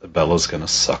Hate, Bella's Gonna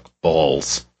Suck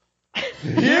Balls."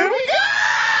 Here we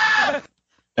go.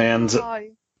 And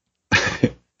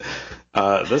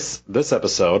this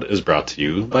episode is brought to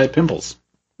you by Pimples.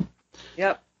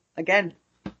 Yep. Again.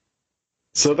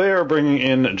 So they are bringing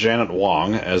in Janet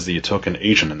Wong as the token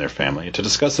Asian in their family to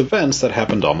discuss events that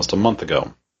happened almost a month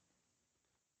ago.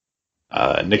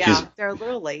 Nikki's they're a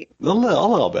little late. A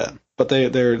little bit, but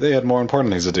they had more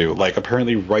important things to do, like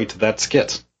apparently write that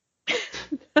skit.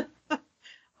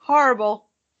 Horrible.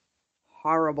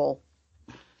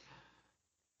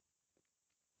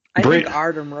 I think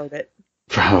Artem wrote it.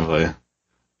 Probably.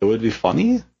 It would be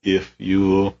funny if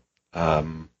you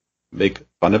make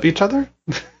fun of each other.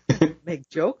 Big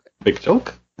joke.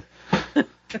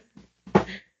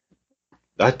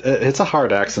 It's a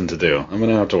hard accent to do. I'm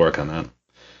gonna have to work on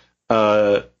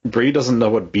that. Bree doesn't know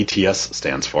what BTS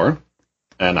stands for,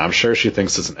 and I'm sure she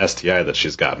thinks it's an STI that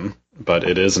she's gotten, but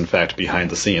it is in fact behind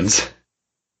the scenes.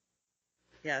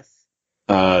 Yes.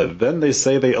 Then they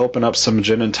say they open up some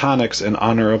gin and tonics in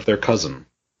honor of their cousin.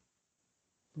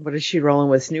 What is she rolling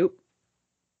with, Snoop?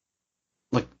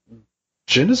 Like,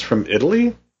 gin is from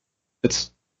Italy?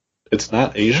 It's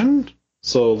not Asian?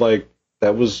 So, like,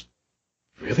 that was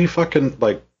really fucking,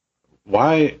 like,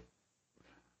 why?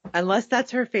 Unless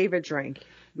that's her favorite drink.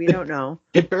 We don't know.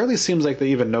 It barely seems like they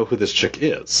even know who this chick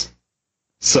is.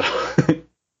 So,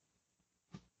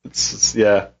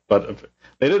 yeah, but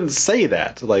they didn't say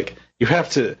that. Like, you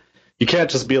can't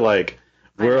just be like,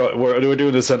 we're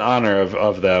doing this in honor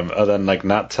of them, and then, like,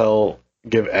 not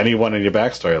give anyone any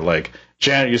backstory. Like,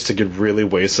 Janet used to get really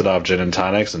wasted off gin and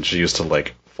tonics, and she used to,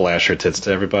 like, flash her tits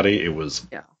to everybody. It was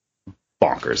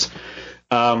bonkers.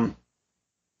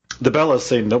 The Bellas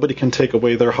say nobody can take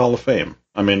away their Hall of Fame.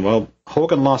 I mean, well,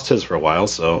 Hogan lost his for a while,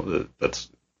 so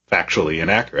that's factually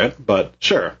inaccurate, but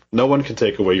sure, no one can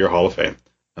take away your Hall of Fame,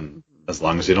 and as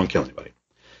long as you don't kill anybody.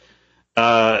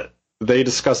 They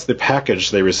discuss the package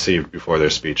they received before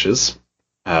their speeches.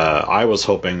 I was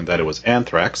hoping that it was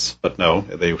anthrax, but no,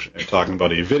 they were talking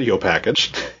about a video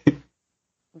package.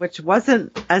 Which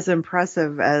wasn't as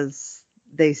impressive as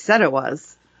they said it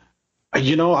was.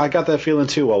 You know, I got that feeling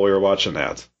too while we were watching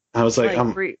that. I was like,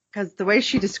 because the way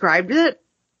she described it,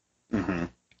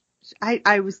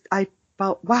 I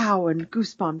felt wow and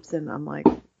goosebumps, and I'm like,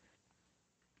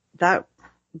 that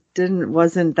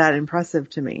wasn't that impressive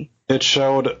to me. It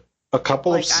showed a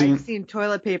couple of scenes. I've seen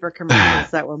toilet paper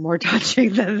commercials that were more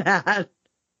touching than that.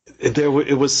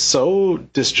 It was so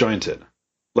disjointed.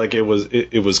 Like it was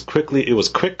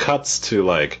quick cuts to,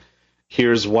 like,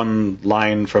 here's one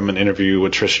line from an interview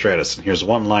with Trish Stratus, and here's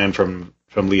one line from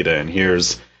Lita, and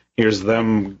here's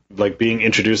them, like, being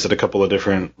introduced at a couple of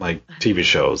different, like, TV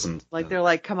shows, and like they're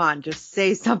like, come on, just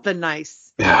say something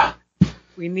nice. Yeah.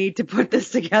 We need to put this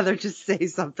together. Just say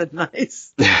something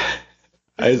nice.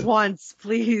 Just once,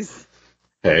 please.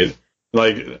 Hey,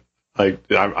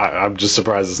 I'm just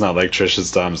surprised it's not like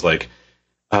Trish's Dom's like,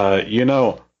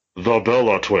 the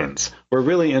Bella twins were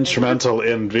really instrumental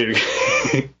in.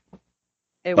 It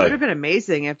would have been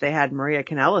amazing if they had Maria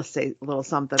Kanellis say a little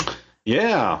something.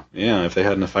 Yeah, if they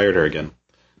hadn't fired her again.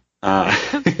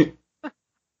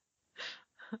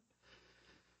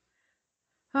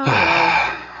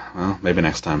 Well, maybe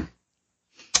next time.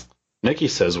 Nikki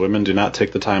says women do not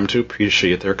take the time to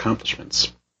appreciate their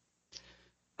accomplishments.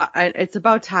 It's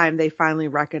about time they finally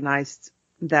recognized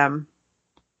them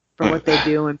for what they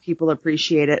do, and people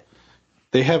appreciate it.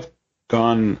 They have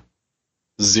gone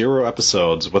 0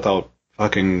 episodes without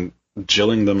fucking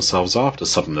jilling themselves off to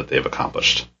something that they've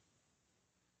accomplished.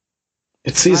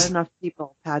 It's Not these enough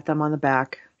people pat them on the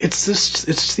back.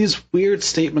 it's these weird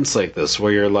statements like this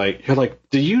where you're like,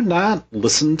 do you not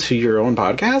listen to your own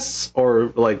podcasts,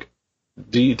 or like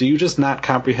do you just not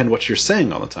comprehend what you're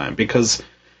saying all the time? Because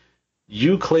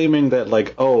you claiming that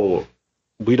like, oh,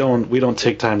 we don't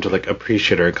take time to like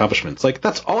appreciate our accomplishments, like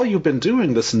that's all you've been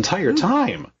doing this entire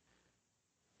time.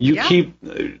 You keep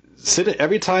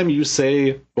every time you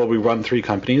say, well, we run 3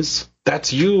 companies,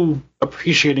 that's you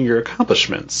appreciating your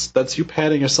accomplishments. That's you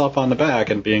patting yourself on the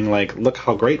back and being like, look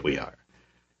how great we are.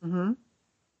 Mm-hmm.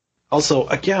 Also,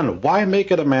 again, why make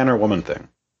it a man or woman thing?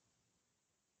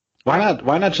 Why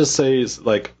not just say,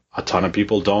 like, a ton of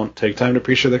people don't take time to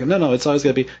appreciate their... No, it's always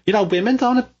going to be, women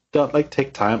don't like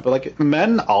take time, but like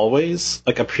men always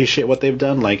like appreciate what they've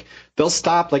done. Like they'll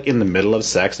stop like in the middle of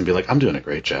sex and be like, I'm doing a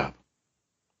great job.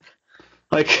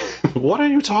 Like, what are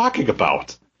you talking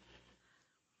about?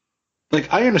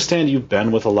 Like, I understand you've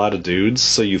been with a lot of dudes,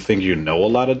 so you think you know a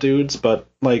lot of dudes, but,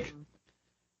 like,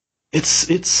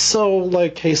 it's so,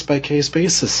 like, case-by-case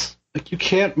basis. Like, you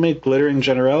can't make glittering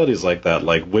generalities like that.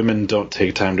 Like, women don't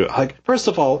take time to... Like, first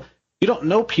of all, you don't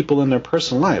know people in their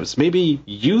personal lives. Maybe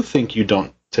you think you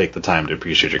don't take the time to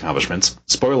appreciate your accomplishments.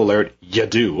 Spoiler alert, you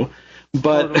do.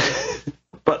 But, totally.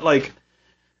 But, like,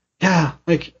 yeah,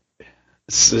 like...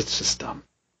 It's just dumb.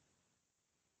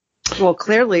 Well,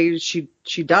 clearly she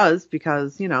does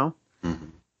because,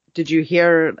 Did you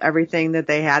hear everything that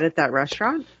they had at that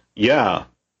restaurant? Yeah,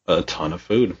 a ton of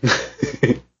food.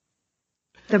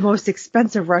 The most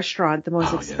expensive restaurant, the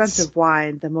most expensive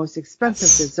wine, the most expensive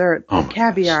dessert, the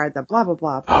caviar, the blah, blah,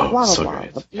 blah, blah, blah, so blah,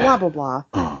 great. blah, blah, blah.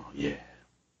 Oh, yeah.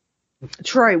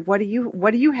 Troy, what do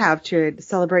you have to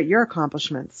celebrate your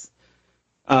accomplishments?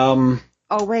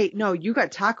 Oh, wait, no, you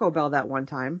got Taco Bell that one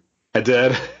time. I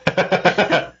did.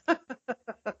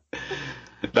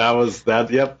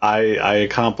 Yep. I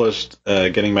accomplished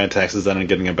getting my taxes done and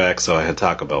getting it back, so I had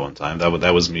Taco Bell one time.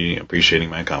 That was me appreciating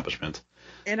my accomplishment.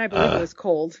 And I believe it was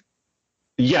cold.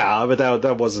 Yeah, but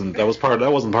that wasn't part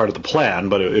of the plan,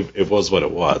 but it was what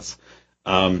it was.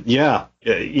 I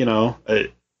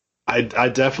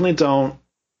definitely don't.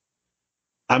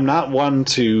 I'm not one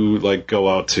to like go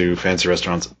out to fancy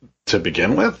restaurants to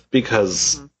begin with,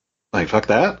 because like fuck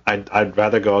that. I'd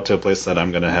rather go out to a place that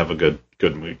I'm gonna have a good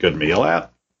meal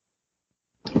at.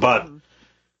 But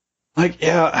like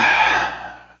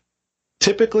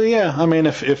typically I mean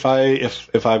if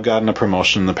I've gotten a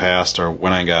promotion in the past, or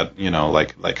when I got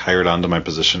like hired onto my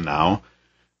position now,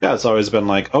 it's always been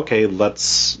like, okay,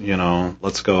 let's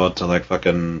go out to like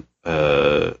fucking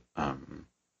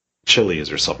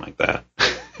Chili's or something like that.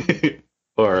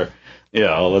 Or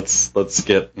let's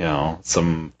get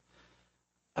some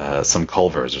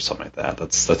Culver's or something like that.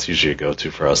 That's usually a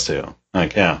go-to for us too.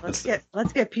 Like let's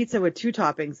get pizza with 2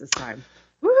 toppings this time.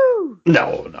 Woo!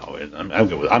 No,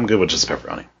 I'm good with just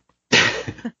pepperoni.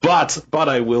 but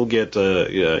I will get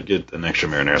an extra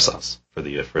marinara sauce for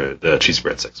the cheesy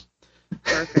breadsticks.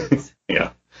 Perfect.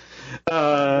 Yeah.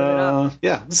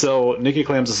 Yeah. So Nikki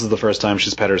claims this is the first time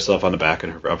she's patted herself on the back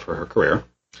for her career.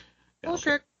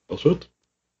 Bullshit.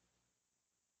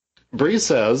 Bree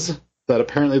says that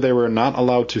apparently they were not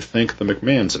allowed to thank the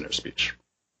McMahons in their speech.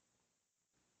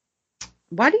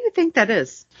 Why do you think that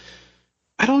is?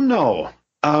 I don't know.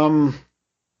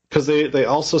 Because they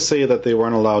also say that they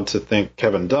weren't allowed to thank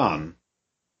Kevin Dunn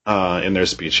in their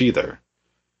speech either.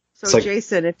 So, like,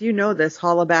 Jason, if you know this,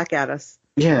 holla back at us.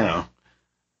 Yeah.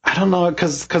 I don't know,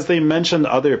 because they mentioned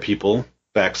other people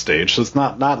backstage, so it's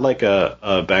not like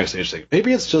a backstage thing.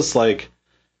 Maybe it's just like...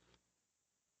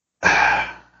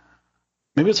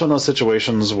 Maybe it's one of those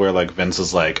situations where like Vince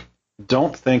is like,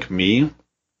 don't thank me,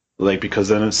 like, because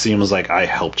then it seems like I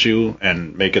helped you,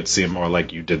 and make it seem more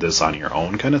like you did this on your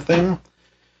own kind of thing.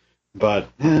 But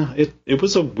it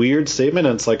was a weird statement,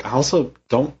 and it's like, I also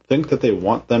don't think that they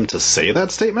want them to say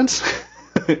that statement,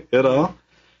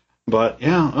 But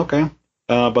yeah, okay.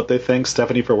 But they thank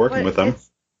Stephanie for working with them.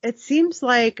 It seems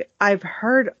like I've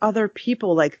heard other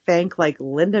people like thank like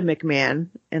Linda McMahon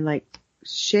and like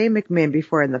Shane McMahon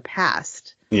before in the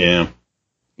past. Yeah.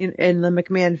 In the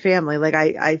McMahon family, like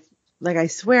I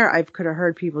swear I could have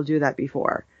heard people do that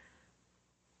before.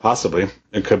 Possibly.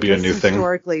 It could be a new thing.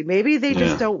 Historically. Maybe they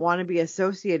just don't want to be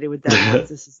associated with that once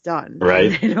this is done.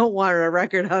 Right. They don't want a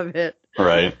record of it.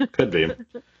 Right. Could be.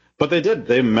 But they did.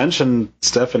 They mentioned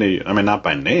Stephanie, I mean, not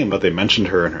by name, but they mentioned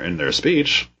her in their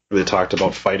speech. They talked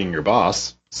about fighting your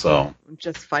boss. So.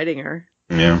 Just fighting her.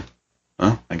 Yeah.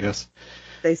 Well, I guess.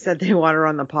 They said they want her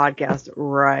on the podcast.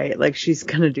 Right. Like she's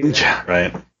going to do that. Yeah,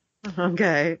 right.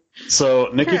 Okay. So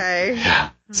Nikki,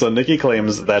 So Nikki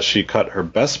claims that she cut her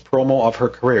best promo of her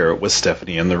career with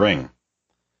Stephanie in the ring.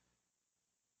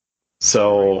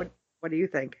 So, what do you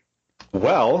think?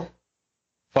 Well,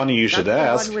 funny you should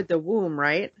ask. The one with the womb,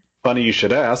 right? Funny you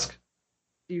should ask.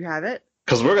 Do you have it?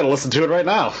 Because we're going to listen to it right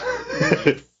now.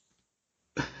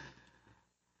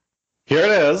 Here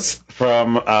it is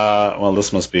from,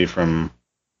 this must be from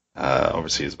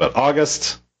overseas, but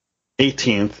August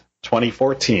 18th,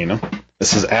 2014.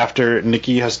 This is after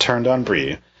Nikki has turned on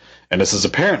Brie. And this is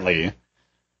apparently,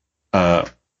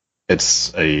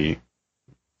 it's a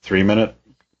 3-minute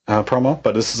promo,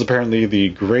 but this is apparently the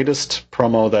greatest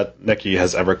promo that Nikki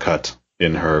has ever cut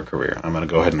in her career. I'm going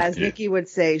to go ahead and... As Nikki would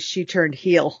say, she turned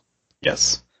heel.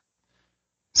 Yes.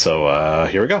 So,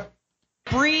 here we go.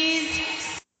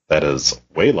 Bree's That is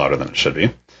way louder than it should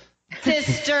be.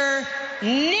 sister,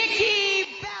 Nikki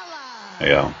Bella. There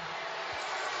you go.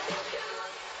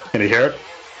 Can you hear it?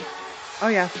 Oh,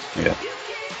 yeah. Yeah.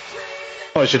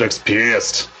 Oh, she looks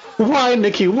pissed. Why,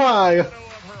 Nikki, why?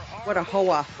 What a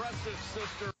hoa.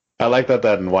 I like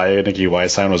that Why, Nikki, why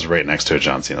sign was right next to a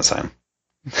John Cena sign.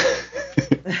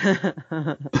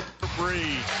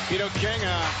 You know, King,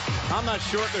 I'm not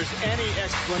sure if there's any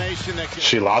explanation that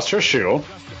She lost her shoe.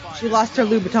 She lost her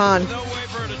Louboutin.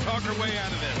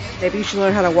 Maybe you should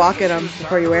learn how to walk in them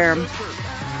before you wear them.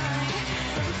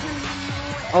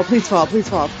 Oh, please fall, please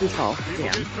fall, please fall.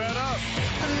 Damn.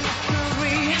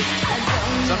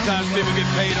 Sometimes people get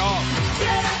paid off.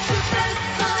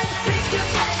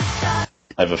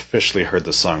 I've officially heard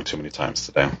this song too many times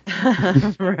today.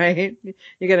 Right?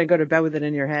 You're going to go to bed with it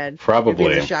in your head. Probably.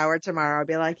 You'll be in the shower tomorrow. I'll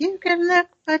be like, you can look,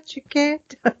 but you can't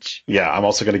touch. Yeah, I'm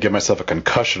also going to give myself a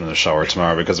concussion in the shower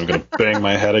tomorrow because I'm going to bang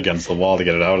my head against the wall to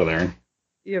get it out of there.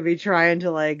 You'll be trying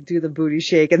to, do the booty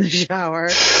shake in the shower.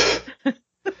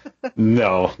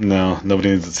 No,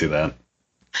 nobody needs to see that.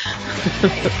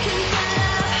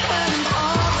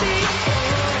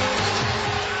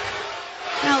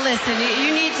 Now listen,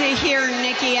 you need to hear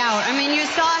Nikki out. I mean, you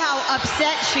saw how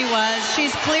upset she was.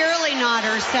 She's clearly not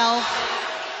herself.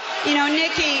 You know,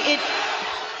 Nikki, it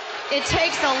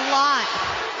takes a lot.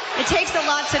 It takes a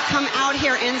lot to come out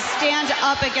here and stand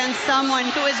up against someone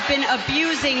who has been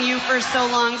abusing you for so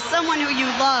long, someone who you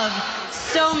love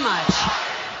so much.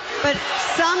 But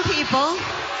some people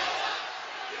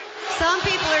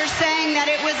are saying that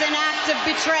it was an act of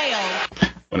betrayal.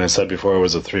 When I said before it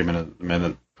was a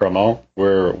 3-minute promo,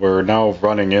 we're now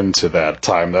running into that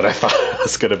time that I thought it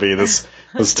was going to be. This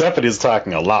Stephanie's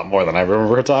talking a lot more than I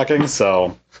remember her talking,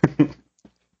 so... And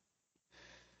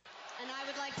I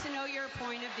would like to know your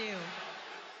point of view.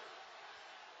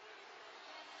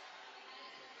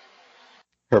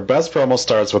 Her best promo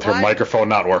starts with her microphone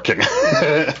not working.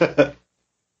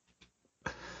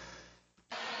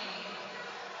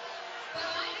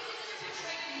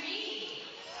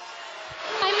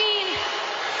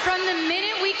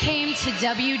 To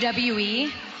WWE,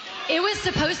 it was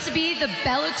supposed to be the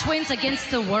Bella Twins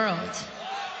against the world.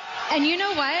 And you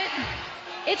know what?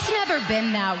 It's never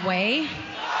been that way.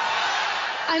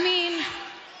 I mean...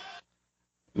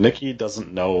 Nikki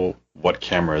doesn't know what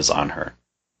camera is on her.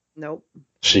 Nope.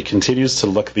 She continues to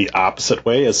look the opposite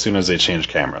way as soon as they change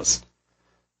cameras.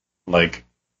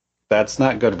 That's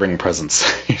not good ring presence.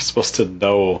 You're supposed to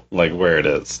know, where it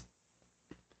is.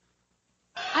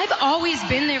 I've always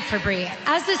been there for Brie.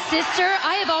 As a sister,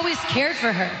 I have always cared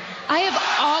for her. I have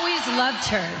always loved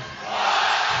her.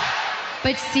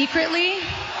 But secretly,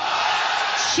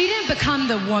 she didn't become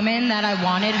the woman that I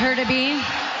wanted her to be.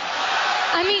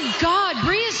 I mean, God,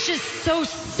 Brie is just so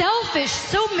selfish,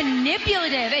 so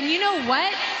manipulative. And you know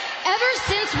what? Ever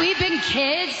since we've been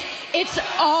kids, it's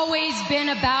always been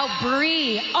about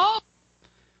Brie.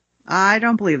 I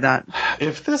don't believe that.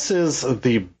 If this is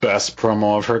the best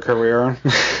promo of her career...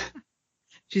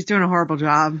 She's doing a horrible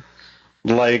job.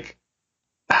 I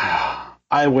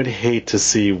would hate to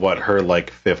see what her,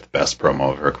 5th best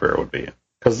promo of her career would be.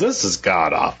 Because this is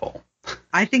god-awful.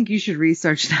 I think you should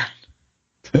research that.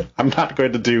 I'm not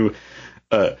going to do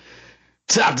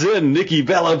top 10 Nikki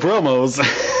Bella promos.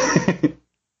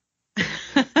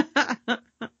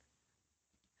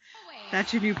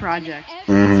 That's your new project.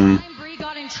 Every time Brie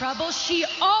got in trouble, she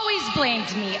always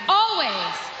blamed me.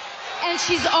 Always. And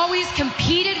she's always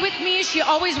competed with me. She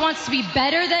always wants to be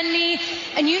better than me.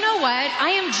 And you know what? I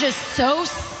am just so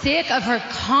sick of her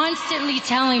constantly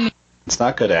telling me. It's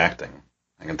not good acting.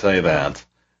 I can tell you that.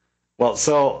 Well,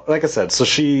 so, like I said, so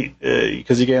she,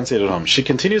 because you can't see it at home, she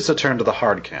continues to turn to the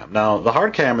hard cam. Now, the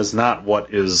hard cam is not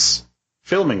what is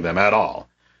filming them at all.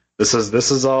 This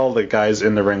is all the guys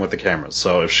in the ring with the cameras.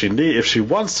 So if she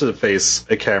wants to face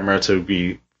a camera to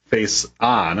be face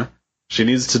on. She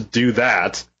needs to do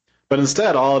that. But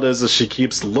instead, all it is she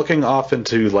keeps looking off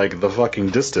into, like, the fucking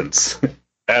distance.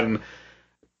 And,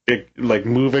 like,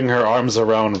 moving her arms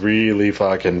around really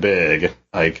fucking big.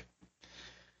 Like,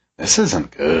 this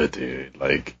isn't good, dude.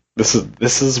 Like, this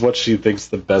is what she thinks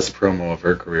the best promo of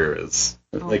her career is.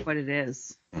 Oh, like, but it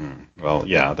is. Well,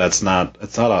 yeah, it's not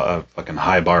a fucking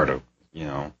high bar to,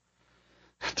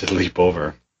 to leap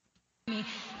over.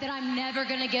 That I'm never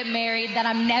going to get married, that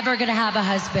I'm never going to have a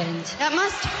husband. That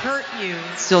must hurt you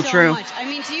Still so true. much. I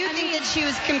mean, do you think that she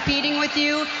was competing with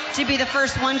you to be the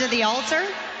first one to the altar?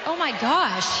 Oh my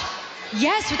gosh.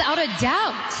 Yes, without a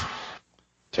doubt.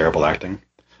 Terrible acting.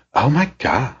 Oh my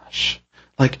gosh.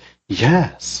 Like,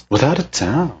 yes, without a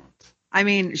doubt. I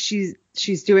mean, she's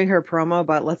doing her promo,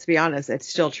 but let's be honest, it's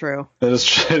still true. It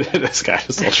is kind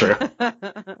of still true.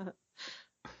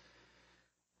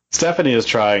 Stephanie is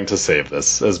trying to save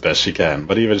this as best she can,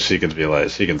 but even she can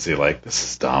see, like, this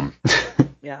is dumb.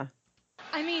 Yeah.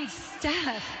 I mean,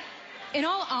 Steph, in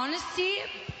all honesty...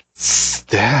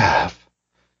 Steph.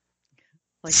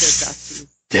 Like they're besties.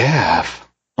 Steph.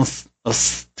 A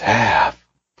Steph.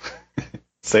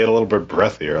 Say it a little bit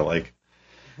breathier, like...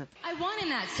 I won in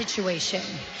that situation.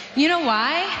 You know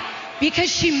why? Because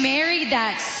she married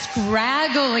that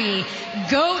scraggly,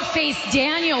 goat-faced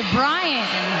Daniel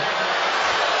Bryan.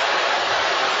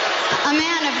 A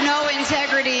man of no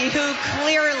integrity who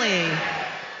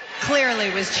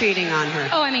clearly was cheating on her.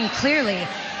 Oh, I mean, clearly.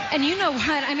 And you know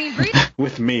what? I mean, Brie...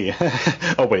 With me.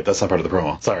 Oh, wait, that's not part of the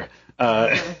promo. Sorry.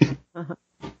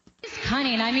 It's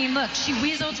cunning. I mean, look, she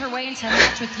weaseled her way into a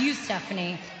match with you,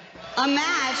 Stephanie. A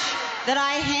match that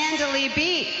I handily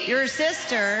beat your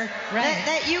sister,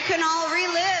 that you can all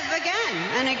relive again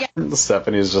and again.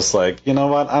 Stephanie's just like, you know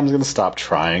what? I'm going to stop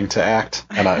trying to act,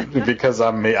 because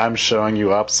I'm showing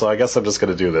you up. So I guess I'm just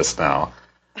going to do this now.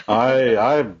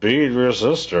 I beat your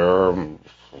sister. And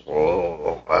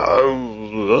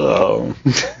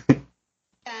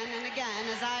again,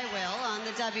 as I will on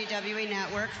the WWE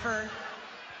Network for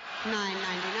 $9.99.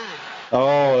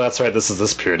 Oh, that's right. This is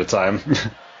this period of time.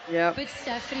 Yep. But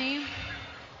Stephanie...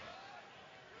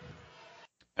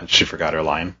 And she forgot her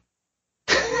line.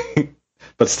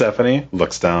 But Stephanie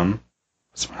looks down.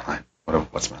 What's my line?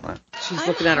 What's my line? She's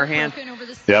looking at her hand.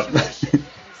 Yep. I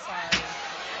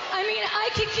mean, I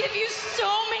could give you so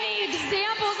many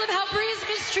examples of how Bree's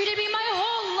mistreated me my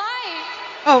whole life.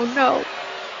 Oh, no.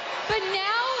 But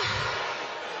now,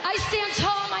 I stand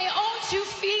tall on my own 2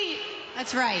 feet.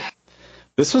 That's right.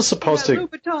 This was supposed to...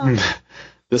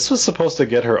 This was supposed to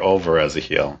get her over as a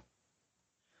heel.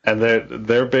 And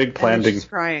their big plan... She's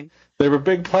crying. Their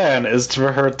big plan is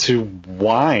for her to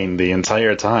whine the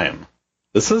entire time.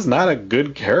 This is not a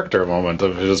good character moment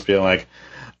of just being like,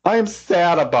 I'm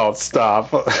sad about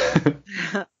stuff.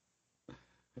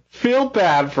 Feel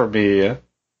bad for me.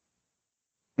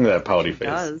 That pouty face.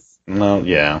 Does. Well,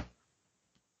 yeah.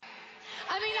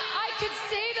 I mean, I could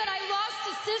say that I lost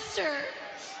a sister,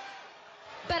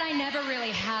 but I never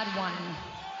really had one.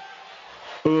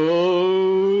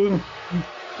 Ooh.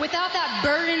 Without that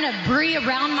burden of Brie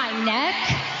around my neck,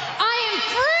 I am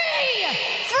free!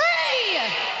 Free!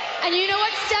 And you know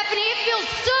what, Stephanie? It feels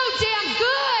so damn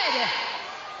good!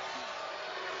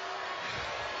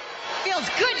 Feels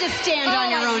good to stand on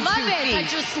your own 2 feet. I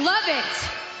just love it.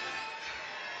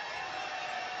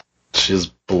 She's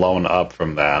blown up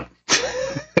from that.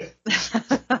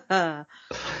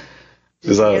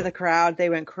 Did you hear the crowd? They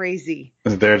went crazy.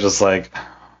 They're just like,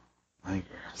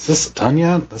 is this done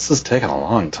yet? This is taking a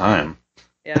long time.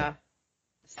 Yeah.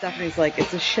 Stephanie's like,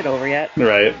 is this shit over yet?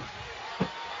 Right.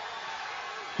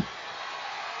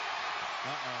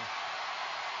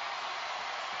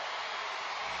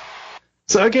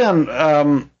 So again,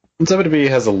 WWE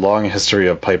has a long history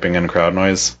of piping in crowd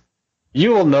noise.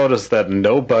 You will notice that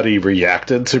nobody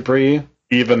reacted to Brie,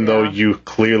 even though you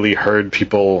clearly heard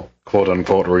people,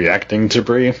 quote-unquote, reacting to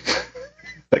Brie.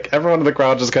 Like, everyone in the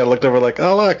crowd just kind of looked over like,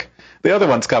 oh, look, the other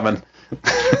one's coming.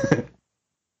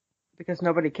 Because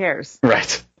nobody cares.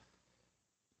 Right.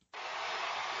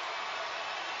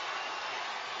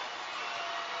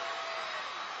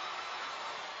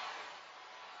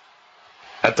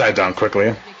 That died down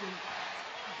quickly.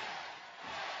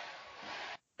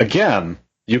 Again,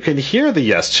 you can hear the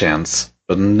yes chants,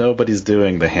 but nobody's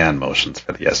doing the hand motions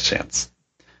for the yes chants.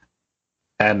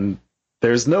 And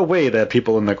there's no way that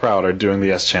people in the crowd are doing the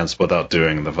yes chants without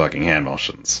doing the fucking hand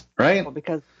motions, right? Well,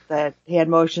 because the hand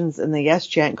motions and the yes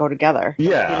chant go together.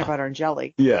 Yeah. Peanut butter and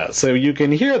jelly. Yeah, so you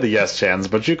can hear the yes chants,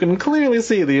 but you can clearly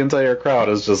see the entire crowd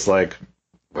is just like,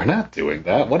 we're not doing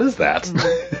that. What is that?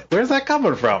 Mm-hmm. Where's that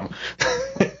coming from?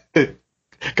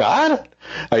 God,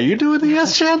 are you doing the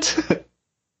yes chant?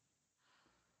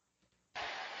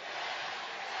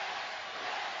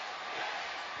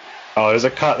 Oh, there's a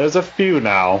cut. There's a few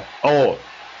now. Oh,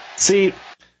 see,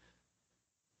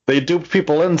 they duped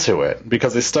people into it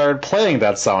because they started playing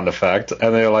that sound effect,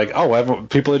 and they're like, "Oh,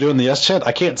 people are doing the yes chant.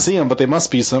 I can't see them, but they must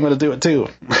be, so I'm going to do it too."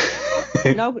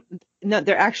 No,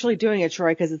 they're actually doing it,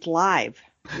 Troy, because it's live.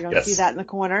 You don't see that in the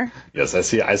corner? Yes, I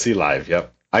see live.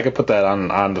 Yep, I could put that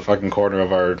on the fucking corner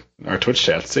of our Twitch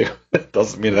chat too. It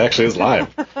doesn't mean it actually is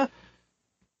live.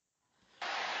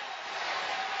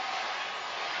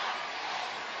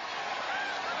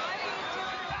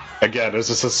 Again, there's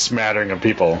just a smattering of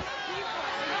people.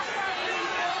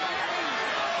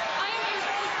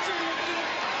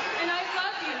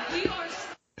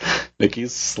 Nikki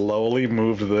slowly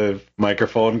moved the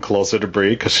microphone closer to Brie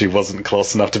because she wasn't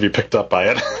close enough to be picked up by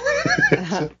it.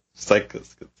 It's like,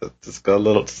 just go a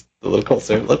little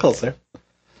closer, a little closer.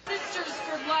 Sisters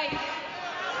for life.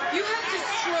 You have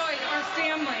destroyed our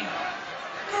family.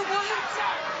 For what?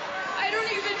 I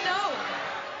don't even know.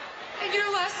 And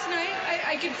your last night,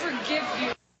 I can forgive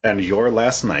you. And your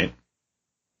last night.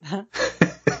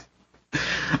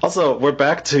 Also, we're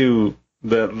back to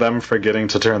them forgetting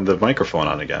to turn the microphone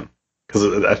on again.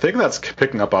 Because I think that's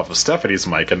picking up off of Stephanie's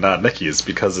mic and not Nikki's,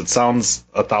 because it sounds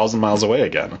 1,000 miles away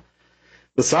again.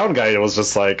 The sound guy was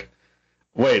just like,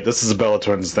 "Wait, this is a Bella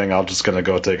Twins thing. I'm just gonna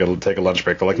go take a lunch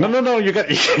break." They're like, "No, you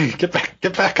get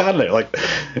back on there." Like,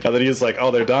 and then he's like,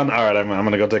 "Oh, they're done. All right, I'm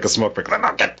gonna go take a smoke break." Like,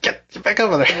 "No, get back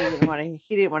over there." He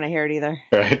didn't want to hear it either.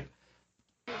 Right.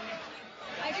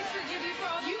 I can forgive you for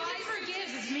all you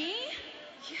forgive me?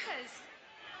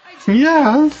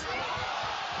 Yes. Yes.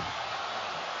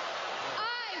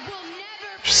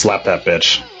 Slap that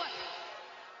bitch.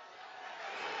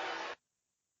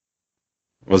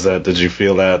 Did you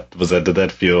feel that? Did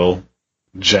that feel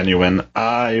genuine?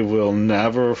 I will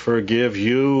never forgive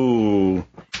you.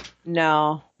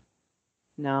 No,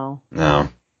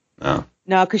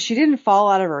 because she didn't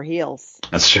fall out of her heels.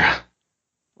 That's true.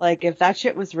 Like, if that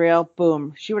shit was real,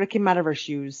 boom, she would have came out of her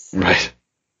shoes. Right.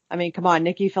 I mean, come on,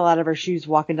 Nikki fell out of her shoes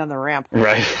walking down the ramp.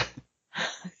 Right.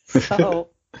 So,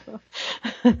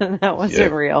 that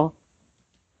wasn't real.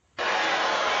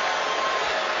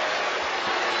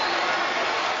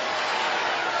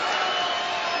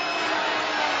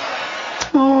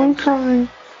 Oh, I'm crying.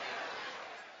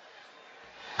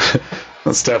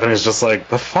 Stephanie's just like,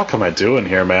 "The fuck am I doing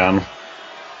here, man?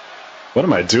 What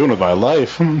am I doing with my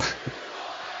life?"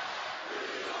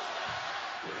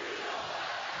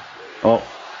 Oh.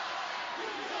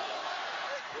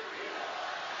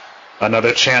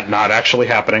 Another chant not actually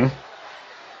happening.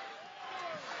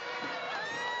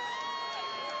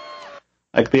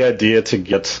 Like, the idea to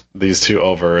get these two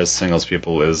over as singles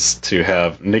people is to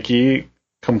have Nikki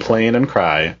complain and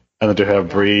cry, and then to have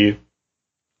Brie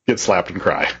get slapped and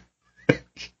cry.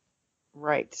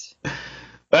 Right.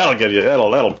 That'll get you.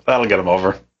 That'll get them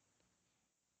over.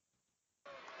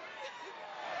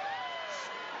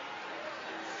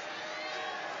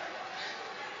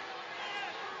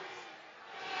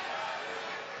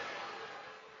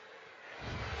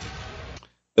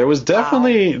 There was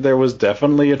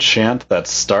definitely a chant that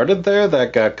started there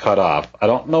that got cut off. I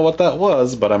don't know what that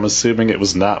was, but I'm assuming it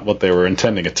was not what they were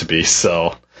intending it to be.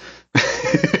 So,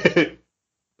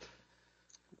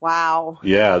 wow.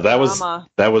 Yeah, that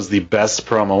was the best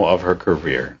promo of her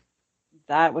career.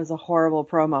 That was a horrible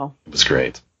promo. It was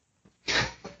great.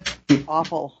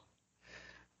 Awful.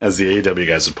 As the AEW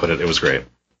guys would put it, it was great.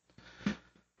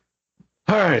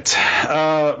 All right,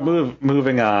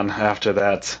 moving on after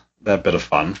that bit of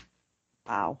fun.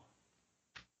 Wow.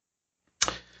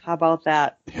 How about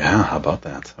that? Yeah, how about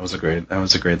that? That was a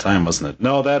great time, wasn't it?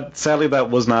 No, sadly that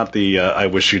was not the "I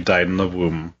wish you died in the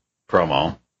womb"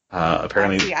 promo.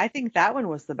 Apparently, I think that one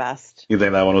was the best. You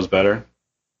think that one was better?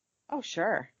 Oh,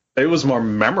 sure. It was more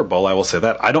memorable, I will say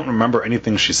that. I don't remember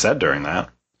anything she said during that.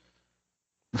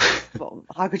 Well,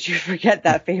 how could you forget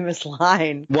that famous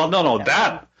line? Well, no,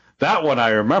 that one I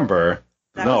remember.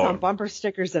 That was on bumper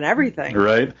stickers and everything.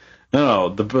 Right? No,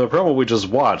 the promo we just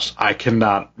watched, I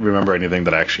cannot remember anything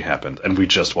that actually happened, and we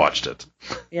just watched it.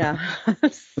 Yeah.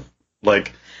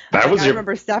 Like, I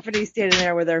remember Stephanie standing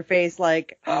there with her face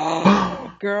like,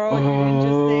 "Oh, girl, you didn't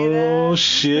just say that." Oh,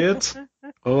 shit.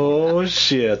 Oh,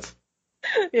 shit.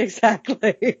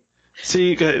 Exactly.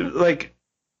 See, like,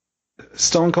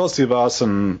 Stone Cold Steve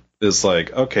Austin is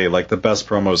like, okay, like, the best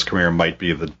promo of his career might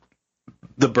be the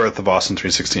birth of Austin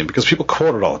 316, because people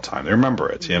quote it all the time. They remember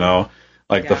it, you know?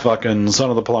 Like, the fucking son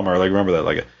of the plumber, like, remember that.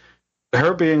 Like,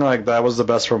 her being like, that was the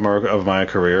best promo of my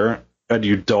career, and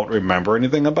you don't remember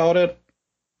anything about it?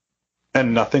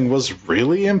 and nothing was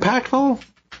really impactful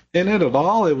in it at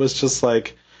all. It was just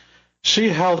like, she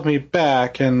held me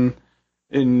back, and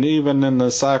even in the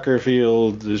soccer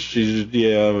field,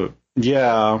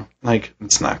 yeah, like,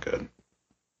 it's not good.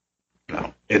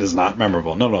 No, it is not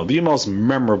memorable. No, the most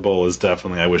memorable is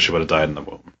definitely I wish you would have died in the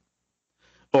womb.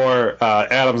 Or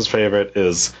Adam's favorite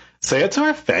is, say it to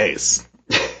her face.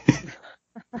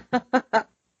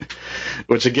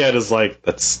 Which again is like,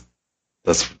 that's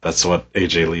what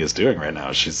AJ Lee is doing right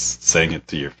now. She's saying it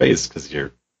to your face because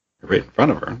you're right in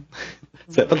front of her.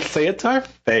 But say it to her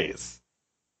face.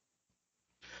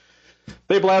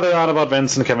 They blather on about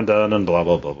Vince and Kevin Dunn and blah,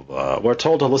 blah, blah, blah, blah. We're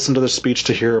told to listen to their speech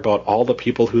to hear about all the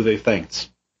people who they thanked.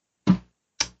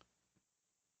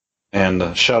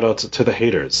 And shout out to the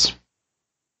haters.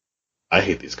 I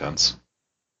hate these cunts.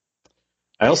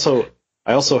 I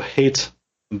also hate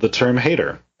the term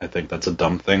hater. I think that's a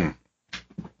dumb thing.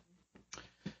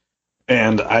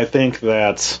 And I think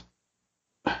that,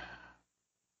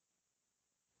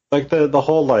 like, the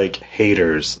whole, like,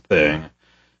 haters thing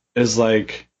is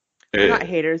like... We're not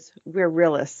haters. We're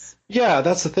realists. Yeah,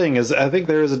 that's the thing, is I think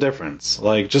there is a difference.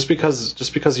 Like, just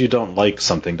because you don't like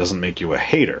something doesn't make you a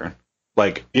hater.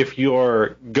 Like, if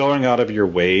you're going out of your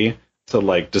way to,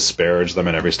 like, disparage them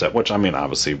in every step, which, I mean,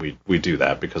 obviously we do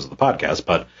that because of the podcast,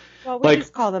 but... Well, we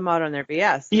just call them out on their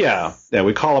BS. Yeah,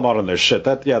 we call them out on their shit.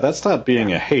 That's not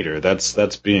being a hater.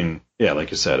 That's being,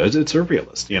 like you said, it's a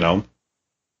realist, you know?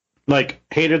 Like,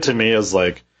 hater to me is,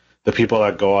 like, the people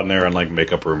that go on there and, like,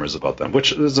 make up rumors about them,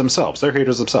 which is themselves. They're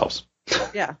haters themselves.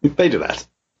 Yeah. They do that.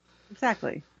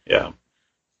 Exactly. Yeah.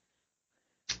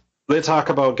 They talk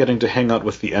about getting to hang out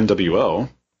with the NWO.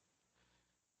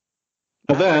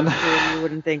 And then... You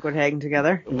wouldn't think would hang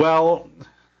together. Well...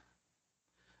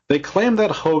 They claim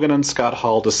that Hogan and Scott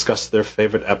Hall discussed their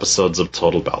favorite episodes of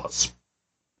Total Bellas.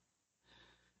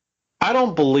 I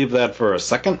don't believe that for a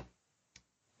second.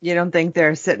 You don't think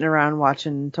they're sitting around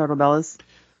watching Total Bellas?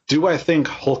 Do I think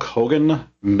Hulk Hogan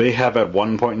may have at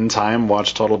one point in time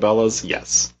watched Total Bellas?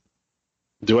 Yes.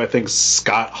 Do I think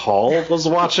Scott Hall was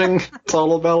watching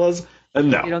Total Bellas?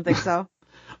 No. You don't think so?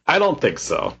 I don't think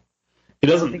so. He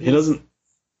doesn't.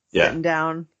 Yeah. Sitting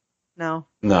down. No.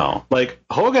 No. Like,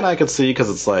 Hogan I could see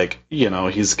because it's like, you know,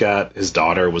 he's got, his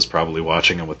daughter was probably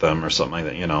watching it with them or something like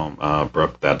that, you know,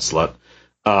 Brooke, that slut.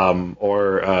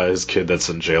 Or his kid that's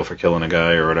in jail for killing a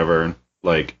guy or whatever.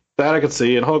 Like, that I could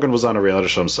see, and Hogan was on a reality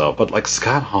show himself. But, like,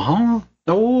 Scott Hall?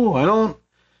 No, I don't.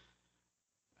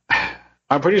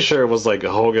 I'm pretty sure it was like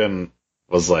Hogan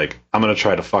was like, I'm going to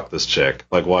try to fuck this chick.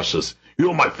 Like, watch this. You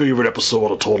know, my favorite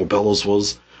episode of Total Bellas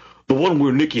was the one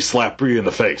where Nikki slapped Brie in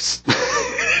the face.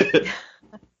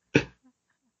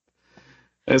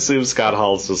 I assume Scott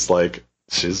Hall's just like,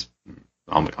 she's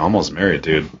almost married,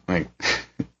 dude. Like,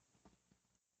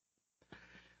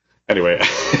 anyway,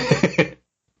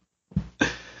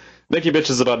 Nikki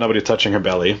bitches about nobody touching her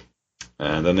belly,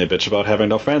 and then they bitch about having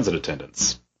no friends in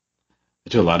attendance.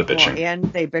 They do a lot of bitching. Well,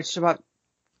 and they bitched about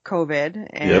COVID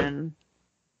and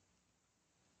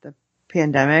the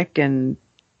pandemic and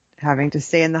having to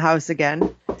stay in the house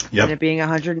again. Yep. And it being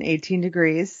 118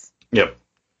 degrees. Yep.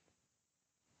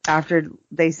 After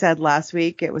they said last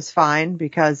week it was fine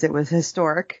because it was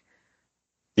historic.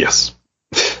 Yes.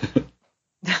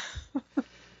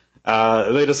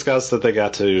 They discussed that they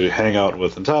got to hang out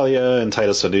with Natalia and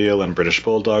Titus O'Neil and British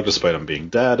Bulldog despite him being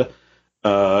dead.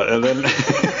 And then...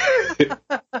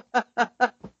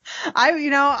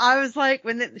 I was like,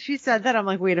 when she said that, I'm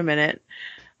like, wait a minute.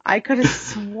 I could have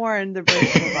sworn the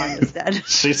British Bulldog was dead.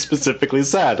 She specifically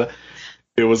said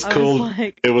it was cool.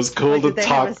 It was cool to did they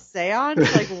talk. Have a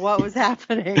seance? Like, what was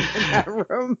happening in that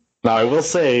room? Now, I will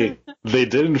say they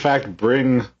did in fact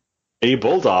bring a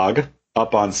bulldog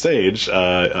up on stage.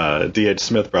 D.H.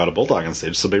 Smith brought a bulldog on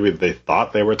stage, so maybe they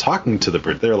thought they were talking to the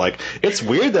Brit. They were like, "It's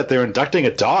weird that they're inducting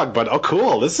a dog, but oh,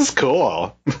 cool! This is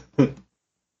cool."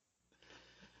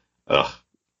 Ugh.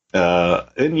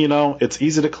 And, you know, it's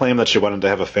easy to claim that you wanted to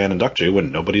have a fan induct you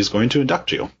when nobody's going to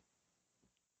induct you.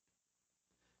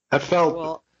 That felt...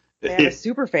 Well, they had a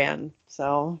super fan,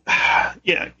 so...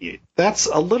 Yeah, that's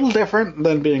a little different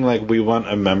than being like, we want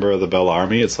a member of the Bell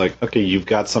Army. It's like, okay, you've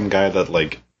got some guy that,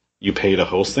 like, you pay to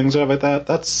host things or like that.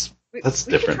 That's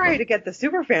different. We should try to get the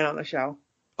super fan on the show.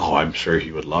 Oh, I'm sure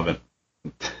he would love it.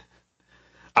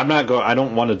 I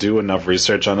don't want to do enough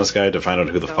research on this guy to find out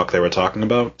who the fuck they were talking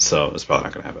about, so it's probably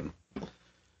not going to happen.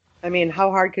 I mean,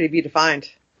 how hard could he be to find?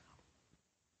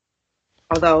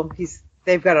 Although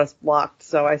they've got us blocked,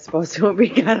 so I suppose it won't be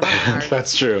kind of hard.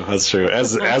 That's true. That's true.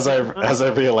 As I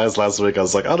realized last week, I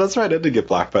was like, oh, that's right, I did get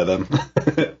blocked by them.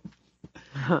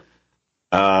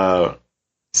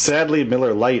 Sadly,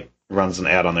 Miller Lite runs an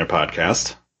ad on their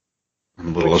podcast.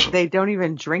 Which they don't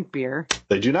even drink beer.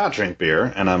 They do not drink beer,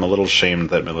 and I'm a little ashamed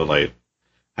that Miller Lite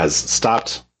has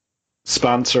stopped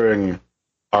sponsoring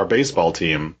our baseball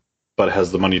team, but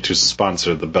has the money to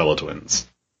sponsor the Bella Twins.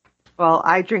 Well,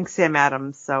 I drink Sam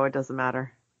Adams, so it doesn't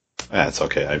matter. It's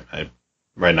okay. I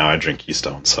right now I drink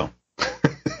Keystone, so.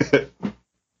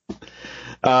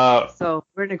 So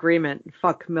we're in agreement.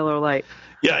 Fuck Miller Lite.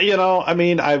 Yeah, I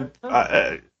mean,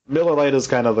 Miller Lite is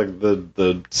kind of like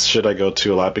the shit I go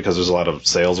to a lot because there's a lot of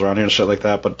sales around here and shit like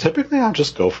that. But typically, I'll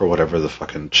just go for whatever the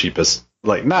fucking cheapest,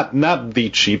 like not the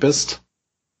cheapest,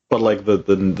 but like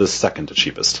the second to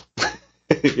cheapest.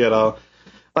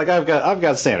 Like I've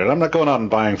got standard. I'm not going out and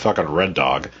buying fucking Red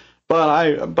Dog, but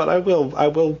I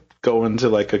will go into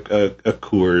like a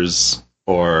Coors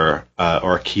or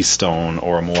a Keystone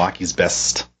or a Milwaukee's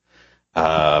Best.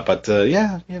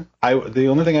 The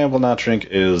only thing I will not drink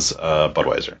is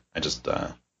Budweiser. I just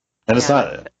it's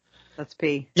not. That's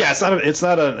pee. Yeah,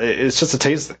 it's just a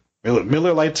taste thing.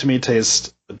 Miller Lite to me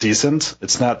tastes decent.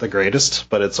 It's not the greatest,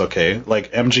 but it's okay.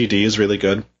 Like MGD is really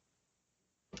good.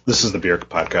 This is the beer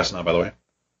podcast now, by the way.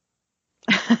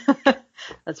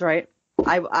 That's right.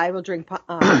 I will drink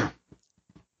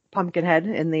Pumpkinhead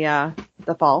in the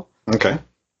fall. Okay.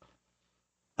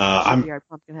 I'm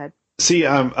Pumpkinhead. See,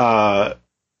 I'm not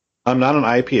an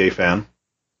IPA fan.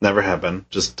 Never have been.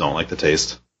 Just don't like the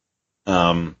taste.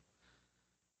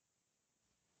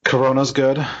 Corona's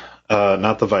good.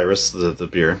 Not the virus, the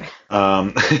beer.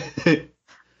 I'm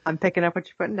picking up what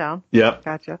you're putting down. Yep.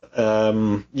 Gotcha.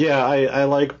 I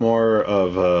like more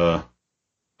of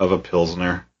a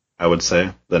Pilsner, I would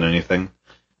say, than anything.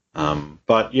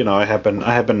 But I have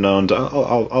been known to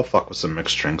I'll fuck with some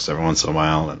mixed drinks every once in a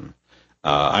while, and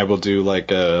I will do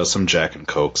like some Jack and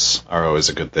Cokes are always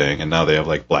a good thing, and now they have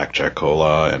like Blackjack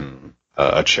Cola and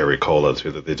a Cherry Cola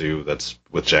too that they do that's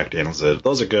with Jack Daniels.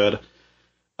 Those are good.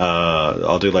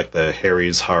 I'll do like the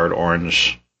Harry's Hard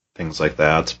Orange, things like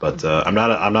that. But I'm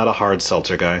not a hard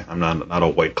seltzer guy. I'm not a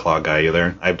White Claw guy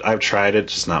either. I've tried it,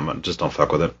 just don't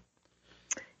fuck with it.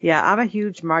 Yeah, I'm a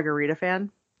huge margarita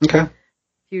fan. Okay.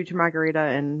 Huge margarita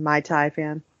and Mai Tai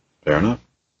fan. Fair enough.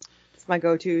 It's my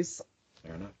go-tos.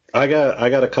 Fair enough. I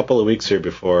got a couple of weeks here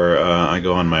before I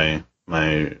go on my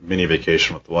mini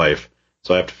vacation with the wife,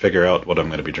 so I have to figure out what I'm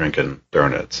going to be drinking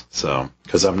during it. So,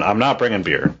 because I'm not bringing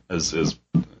beer, it's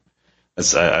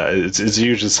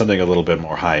usually something a little bit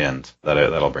more high end that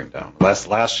I'll bring down.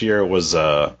 Last year was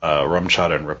rum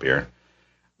chata and root beer,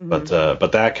 but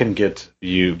that can give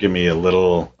me a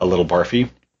little barfy,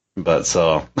 but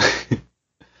so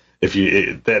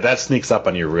that sneaks up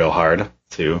on you real hard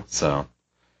too. So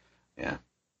yeah.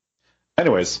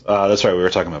 Anyways, that's right. We were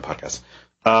talking about podcasts.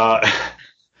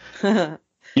 The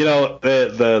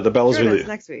Bellas Join really us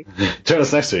next week. Join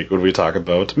us next week when we talk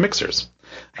about mixers.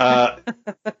 The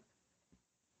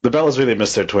Bellas really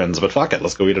miss their twins, but fuck it,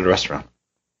 let's go eat at a restaurant.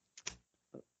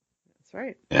 That's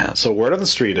right. Yeah. So word on the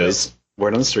street is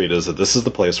that this is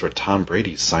the place where Tom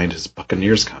Brady signed his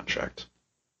Buccaneers contract.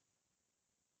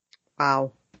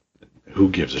 Wow. Who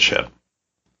gives a shit?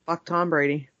 Fuck Tom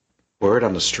Brady. Word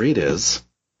on the street is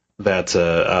that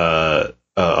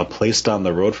a place down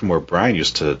the road from where Brian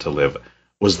used to live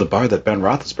was the bar that Ben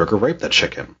Roethlisberger raped that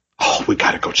chick in. Oh, we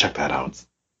gotta go check that out.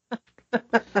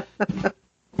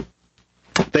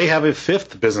 They have a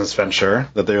fifth business venture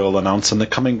that they will announce in the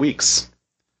coming weeks.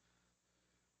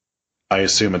 I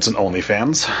assume it's an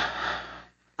OnlyFans.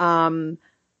 Do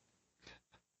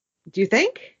you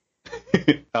think?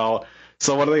 No.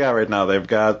 So what do they got right now?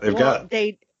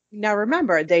 Now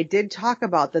remember, they did talk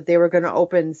about that they were going to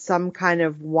open some kind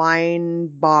of wine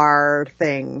bar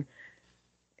thing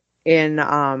in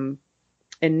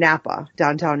Napa,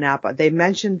 downtown Napa. They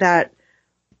mentioned that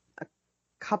a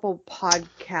couple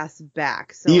podcasts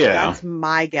back. So that's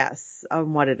my guess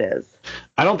on what it is.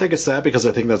 I don't think it's that because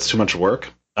I think that's too much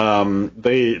work.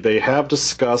 They have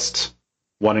discussed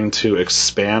wanting to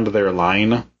expand their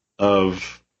line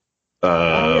of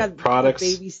products,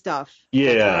 baby stuff.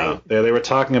 Yeah, right. they were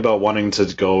talking about wanting to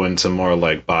go into more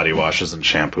like body washes and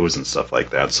shampoos and stuff like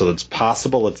that. So it's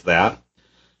possible it's that.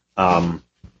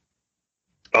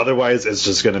 Otherwise, it's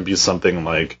just going to be something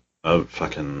like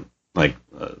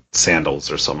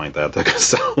sandals or something like that.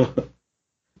 So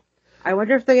I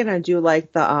wonder if they're going to do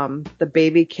like the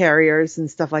baby carriers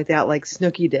and stuff like that, like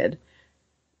Snooki did.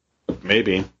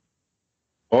 Maybe.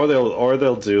 Or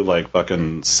they'll do like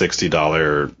fucking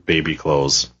 $60 baby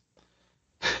clothes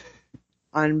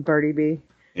on Birdie B.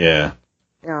 Yeah.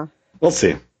 Yeah. We'll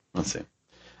see.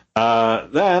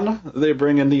 Then they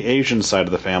bring in the Asian side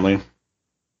of the family.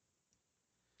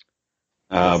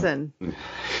 Listen,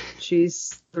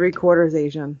 she's 3/4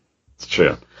 Asian. It's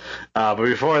true. But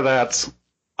before that,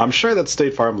 I'm sure that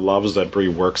State Farm loves that Brie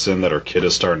works in that her kid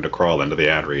is starting to crawl into the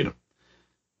ad read.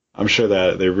 I'm sure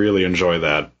that they really enjoy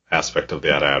that aspect of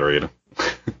the ad read.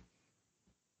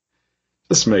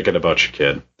 Just make it about your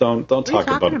kid. Don't talk What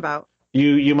are you talking about?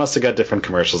 You must have got different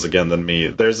commercials again than me.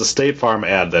 There's a State Farm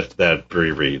ad that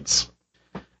Brie reads,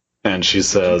 and she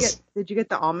says, Did you get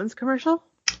the almonds commercial?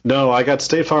 "No, I got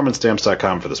State Farm and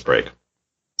Stamps.com for this break."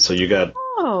 So you got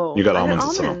almonds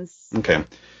as well. Okay.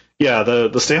 Yeah,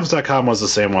 the Stamps.com was the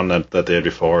same one that they had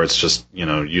before. It's just,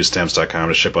 use Stamps.com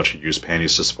to ship out your used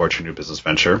panties to support your new business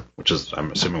venture, which is,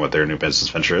 I'm assuming, what their new business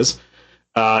venture is.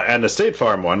 And the State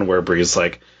Farm one, where Bree's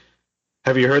like,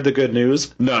 have you heard the good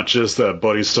news? Not just that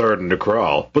Buddy's starting to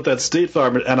crawl, but that State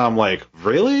Farm. And I'm like,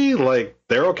 really? Like,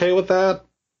 they're okay with that?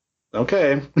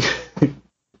 Okay.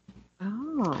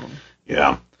 Oh.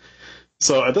 Yeah.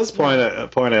 So at this point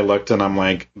I looked and I'm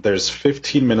like, there's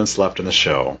 15 minutes left in the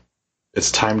show.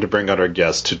 It's time to bring out our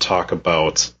guest to talk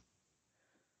about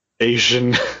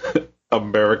Asian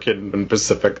American and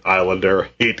Pacific Islander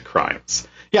hate crimes.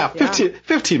 Yeah,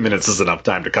 15 minutes is enough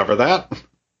time to cover that.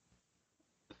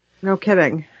 No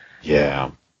kidding.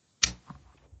 Yeah.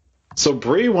 So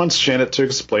Brie wants Janet to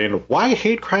explain why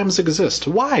hate crimes exist.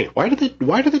 Why? Why do they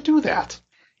do that?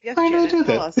 Yes, why Janet, do they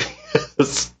do tell that?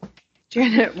 Yes.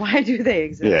 Janet, why do they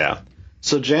exist? Yeah.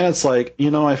 So Janet's like,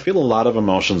 I feel a lot of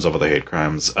emotions over the hate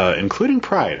crimes, including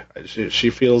pride. She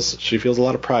feels a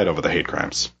lot of pride over the hate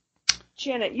crimes.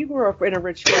 Janet, you grew up in a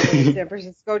rich family in San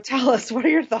Francisco. Tell us, what are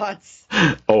your thoughts?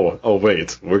 Oh,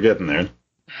 wait, we're getting there.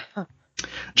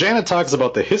 Janet talks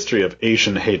about the history of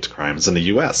Asian hate crimes in the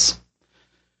U.S.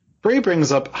 Brie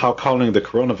brings up how calling the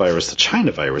coronavirus the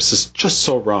China virus is just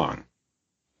so wrong.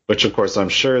 Which, of course, I'm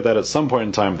sure that at some point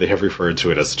in time they have referred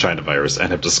to it as the China virus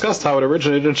and have discussed how it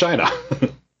originated in China.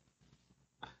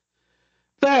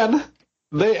 Then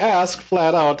they ask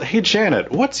flat out, hey, Janet,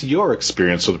 what's your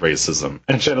experience with racism?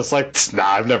 And Janet's like, nah,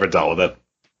 I've never dealt with it.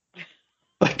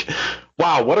 Like,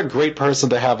 wow, what a great person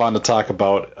to have on to talk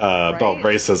about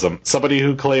racism. Somebody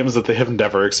who claims that they have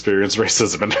never experienced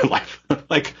racism in their life.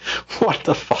 Like, what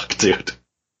the fuck, dude?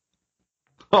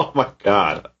 Oh, my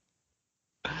God.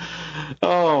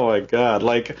 Oh my God!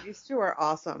 Like, these two are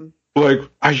awesome. Like,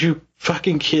 are you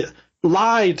fucking kidding?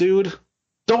 Lie, dude!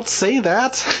 Don't say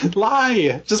that.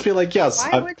 Lie. Just be like, yes.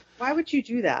 Why would you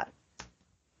do that?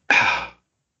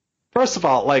 First of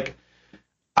all, like,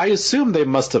 I assume they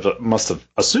must have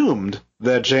assumed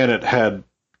that Janet had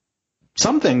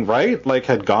something, right? Like,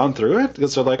 had gone through it,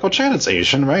 because they're like, oh, Janet's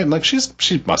Asian, right? And like,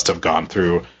 she must have gone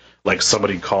through like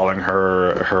somebody calling her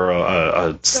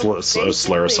a slur or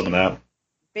something like that.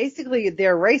 Basically,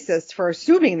 they're racist for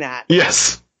assuming that.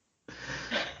 Yes.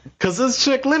 Because this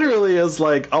chick literally is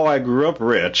like, oh, I grew up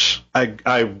rich.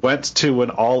 I went to an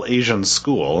all-Asian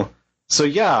school. So,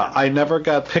 yeah, I never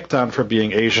got picked on for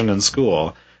being Asian in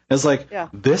school. It's like,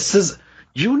 This is...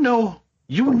 You know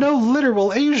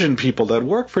literal Asian people that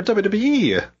work for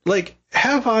WWE. Like,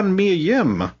 have on Mia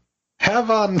Yim.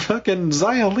 Have on fucking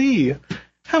Xia Li.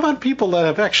 Have on people that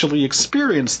have actually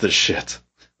experienced this shit.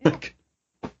 Like...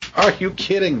 Are you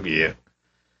kidding me?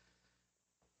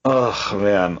 Oh,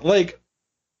 man. Like,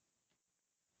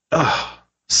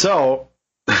 so...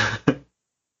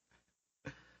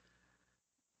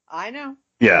 I know.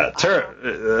 Yeah,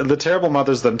 the terrible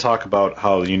mothers then talk about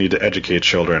how you need to educate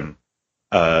children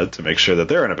to make sure that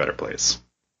they're in a better place.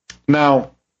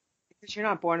 Now... Because you're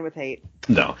not born with hate.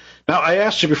 No. Now, I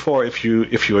asked you before if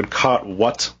you had caught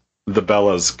what the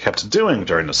Bellas kept doing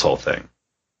during this whole thing.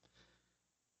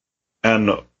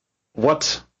 And...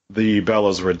 what the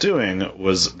Bellas were doing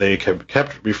was they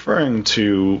kept referring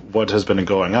to what has been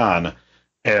going on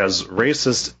as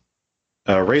racism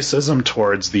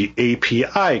towards the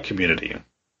API community.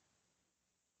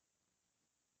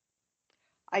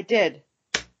 I did,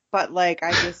 but like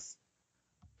I just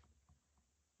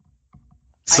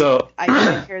I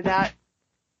didn't hear that.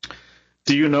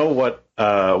 Do you know what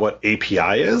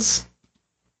API is?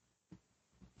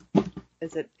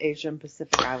 Is it Asian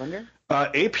Pacific Islander?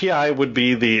 API would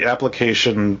be the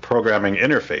application programming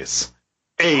interface.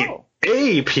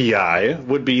 API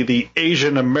would be the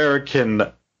Asian American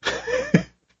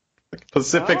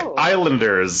Pacific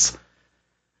Islanders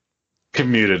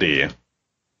community.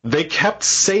 They kept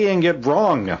saying it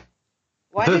wrong.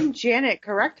 Why didn't Janet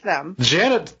correct them?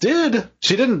 Janet did.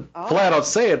 She didn't flat out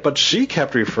say it, but she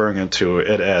kept referring to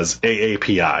it as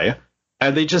AAPI,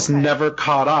 and they just never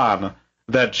caught on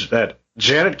that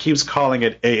Janet keeps calling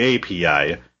it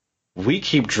AAPI. We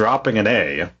keep dropping an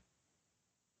A,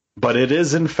 but it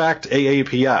is in fact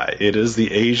AAPI. It is the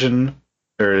Asian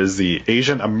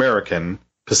American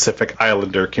Pacific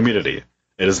Islander community.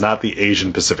 It is not the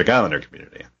Asian Pacific Islander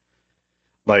community.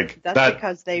 Like That's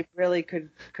because they really could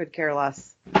care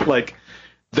less. Like,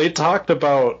 they talked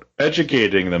about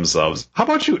educating themselves. How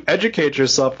about you educate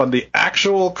yourself on the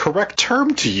actual correct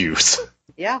term to use?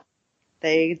 Yeah,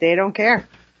 they don't care.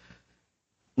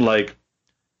 Like,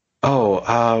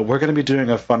 we're going to be doing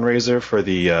a fundraiser for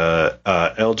the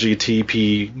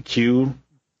LGBTQ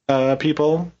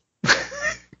people.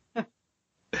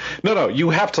 No, you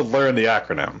have to learn the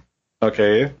acronym,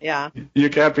 okay? Yeah. You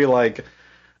can't be like,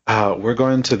 we're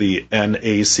going to the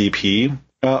NACP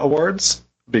awards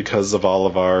because of all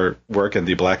of our work in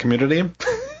the Black community.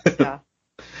 Yeah.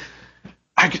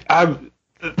 I'm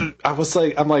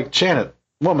like, Janet,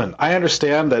 woman, I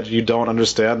understand that you don't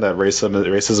understand that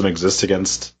racism exists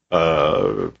against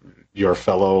your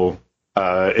fellow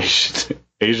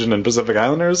Asian and Pacific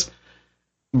Islanders,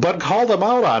 but call them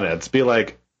out on it. Be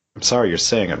like, I'm sorry, you're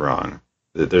saying it wrong.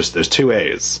 There's two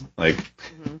A's. Like,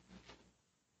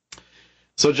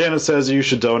 So Janet says you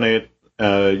should donate.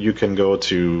 You can go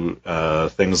to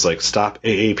things like Stop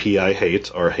AAPI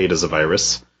Hate or Hate is a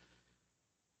Virus.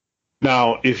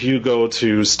 Now, if you go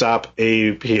to Stop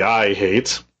AAPI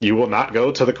Hate, you will not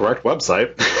go to the correct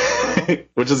website,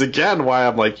 which is again why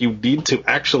I'm like, you need to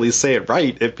actually say it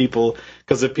right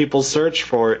because if people search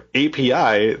for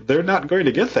API, they're not going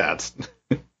to get that.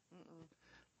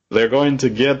 They're going to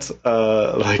get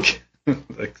like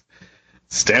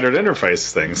standard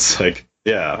interface things. Like,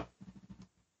 yeah,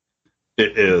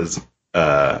 it is.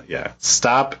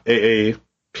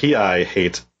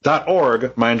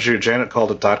 StopAAPIHate.org. Mind you, Janet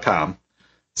called it .com.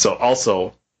 So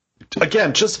also,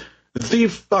 again, just the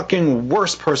fucking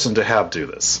worst person to have do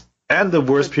this, and the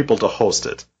worst people to host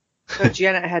it. So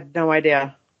Janet had no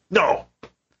idea. No,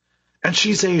 and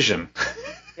she's Asian.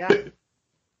 Yeah.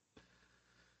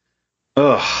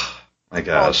 Ugh, my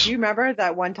gosh. Do you remember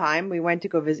that one time we went to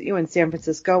go visit you in San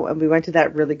Francisco, and we went to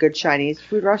that really good Chinese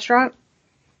food restaurant?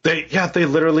 They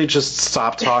literally just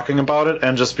stopped talking about it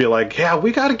and just be like, yeah,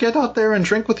 we got to get out there and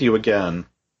drink with you again.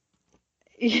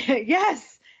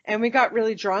 Yes, and we got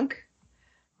really drunk.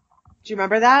 Do you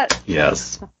remember that?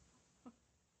 Yes.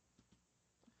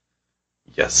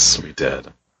 Yes, we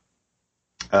did.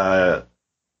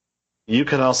 You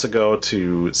can also go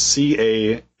to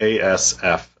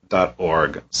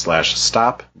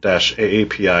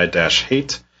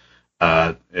casf.org/stop-AAPI-hate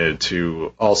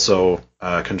to also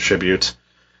contribute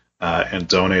and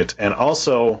donate. And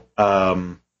also,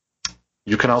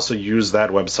 you can also use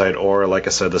that website, or like I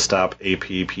said, the Stop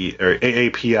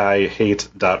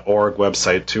AAPI-hate.org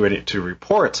website to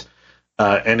report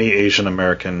any Asian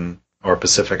American or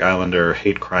Pacific Islander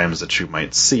hate crimes that you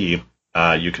might see.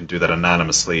 You can do that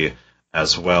anonymously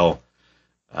as well.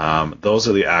 Those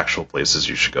are the actual places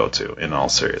you should go to, in all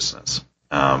seriousness.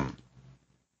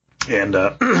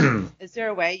 Is there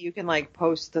a way you can like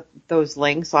post those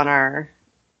links on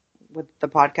with the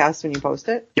podcast when you post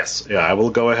it? Yes, yeah, I will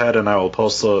go ahead and I will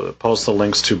post the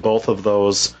links to both of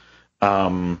those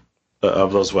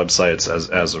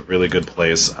websites as a really good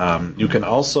place. You can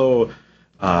also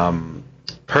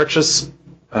purchase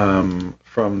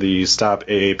from the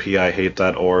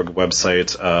StopAAPIHate.org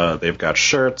website. They've got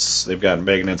shirts, they've got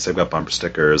magnets, they've got bumper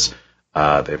stickers,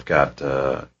 they've got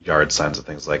yard signs and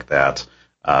things like that.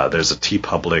 There's a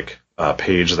TeePublic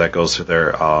page that goes through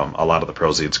there. A lot of the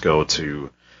proceeds go to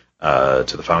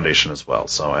the foundation as well.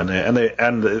 So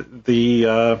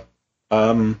the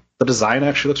design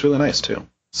actually looks really nice too.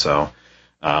 So,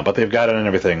 but they've got it in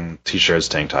everything: t-shirts,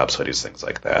 tank tops, hoodies, things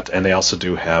like that. And they also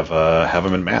do have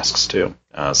them in masks too.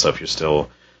 So if you're still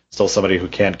somebody who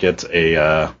can't get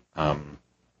a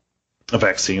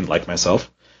vaccine like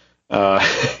myself,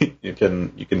 you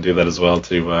can do that as well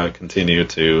to continue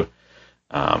to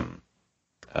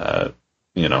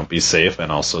be safe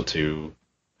and also to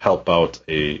help out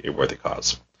a worthy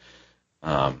cause.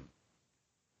 I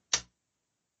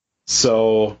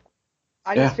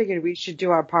just figured we should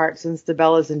do our part since the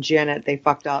Bellas and Janet, they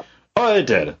fucked up. Oh, they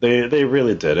did. They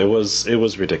really did. It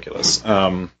was ridiculous.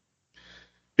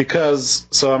 Because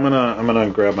I'm gonna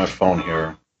grab my phone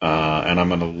here and I'm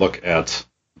gonna look at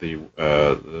the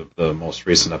most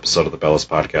recent episode of the Bellas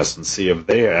podcast and see if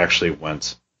they actually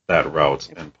went that route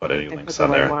and put any links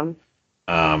on there.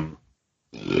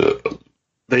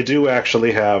 They do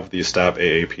actually have the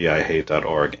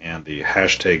StopAAPIHate.org and the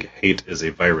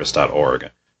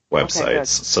 #HateIsAVirus.org websites. Okay,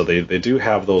 so they do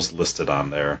have those listed on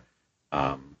there.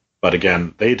 But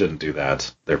again, they didn't do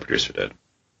that. Their producer did.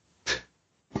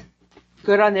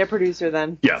 Good on their producer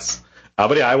then. Yes.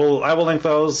 But yeah, I will link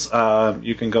those.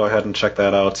 You can go ahead and check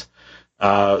that out.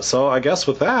 So I guess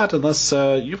with that, unless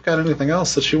you've got anything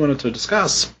else that you wanted to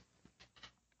discuss.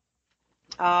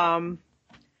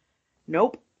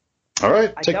 Nope. All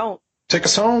right. I don't. Take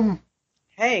us home.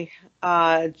 Hey,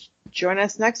 join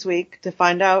us next week to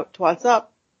find out what's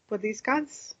up with these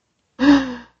guys.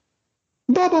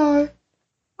 Bye-bye.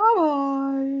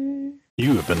 Bye-bye.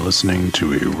 You have been listening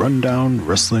to a Rundown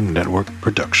Wrestling Network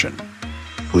production.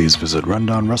 Please visit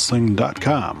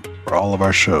rundownwrestling.com for all of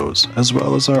our shows, as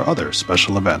well as our other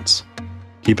special events.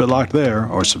 Keep it locked there,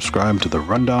 or subscribe to the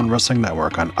Rundown Wrestling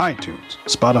Network on iTunes,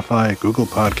 Spotify, Google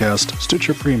Podcast,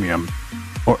 Stitcher Premium,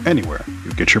 or anywhere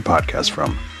you get your podcast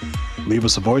from. Leave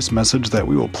us a voice message that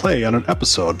we will play on an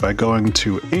episode by going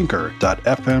to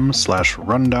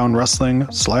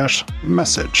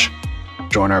anchor.fm/rundownwrestling/message.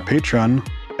 Join our Patreon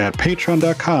at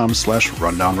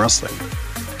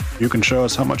patreon.com/rundownwrestling. You can show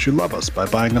us how much you love us by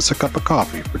buying us a cup of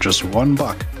coffee for just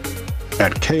 $1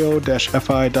 at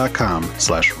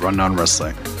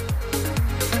ko-fi.com/rundownwrestling.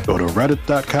 Go to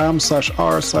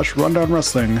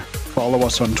reddit.com/r/rundownwrestling. Follow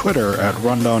us on Twitter at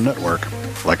Rundown Network.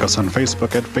 Like us on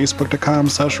Facebook at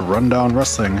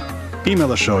facebook.com/rundownwrestling. Email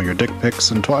the show your dick pics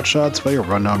and twat shots via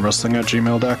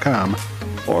rundownwrestling@gmail.com.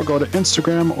 Or go to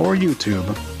Instagram or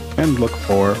YouTube and look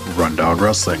for Rundown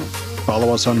Wrestling.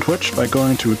 Follow us on Twitch by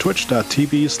going to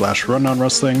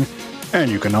twitch.tv/rundownwrestling. And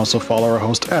you can also follow our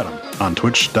host Adam on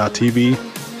twitch.tv/The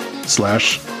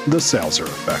Salzer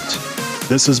Effect.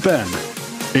 This has been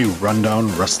a Rundown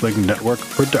Wrestling Network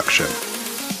production.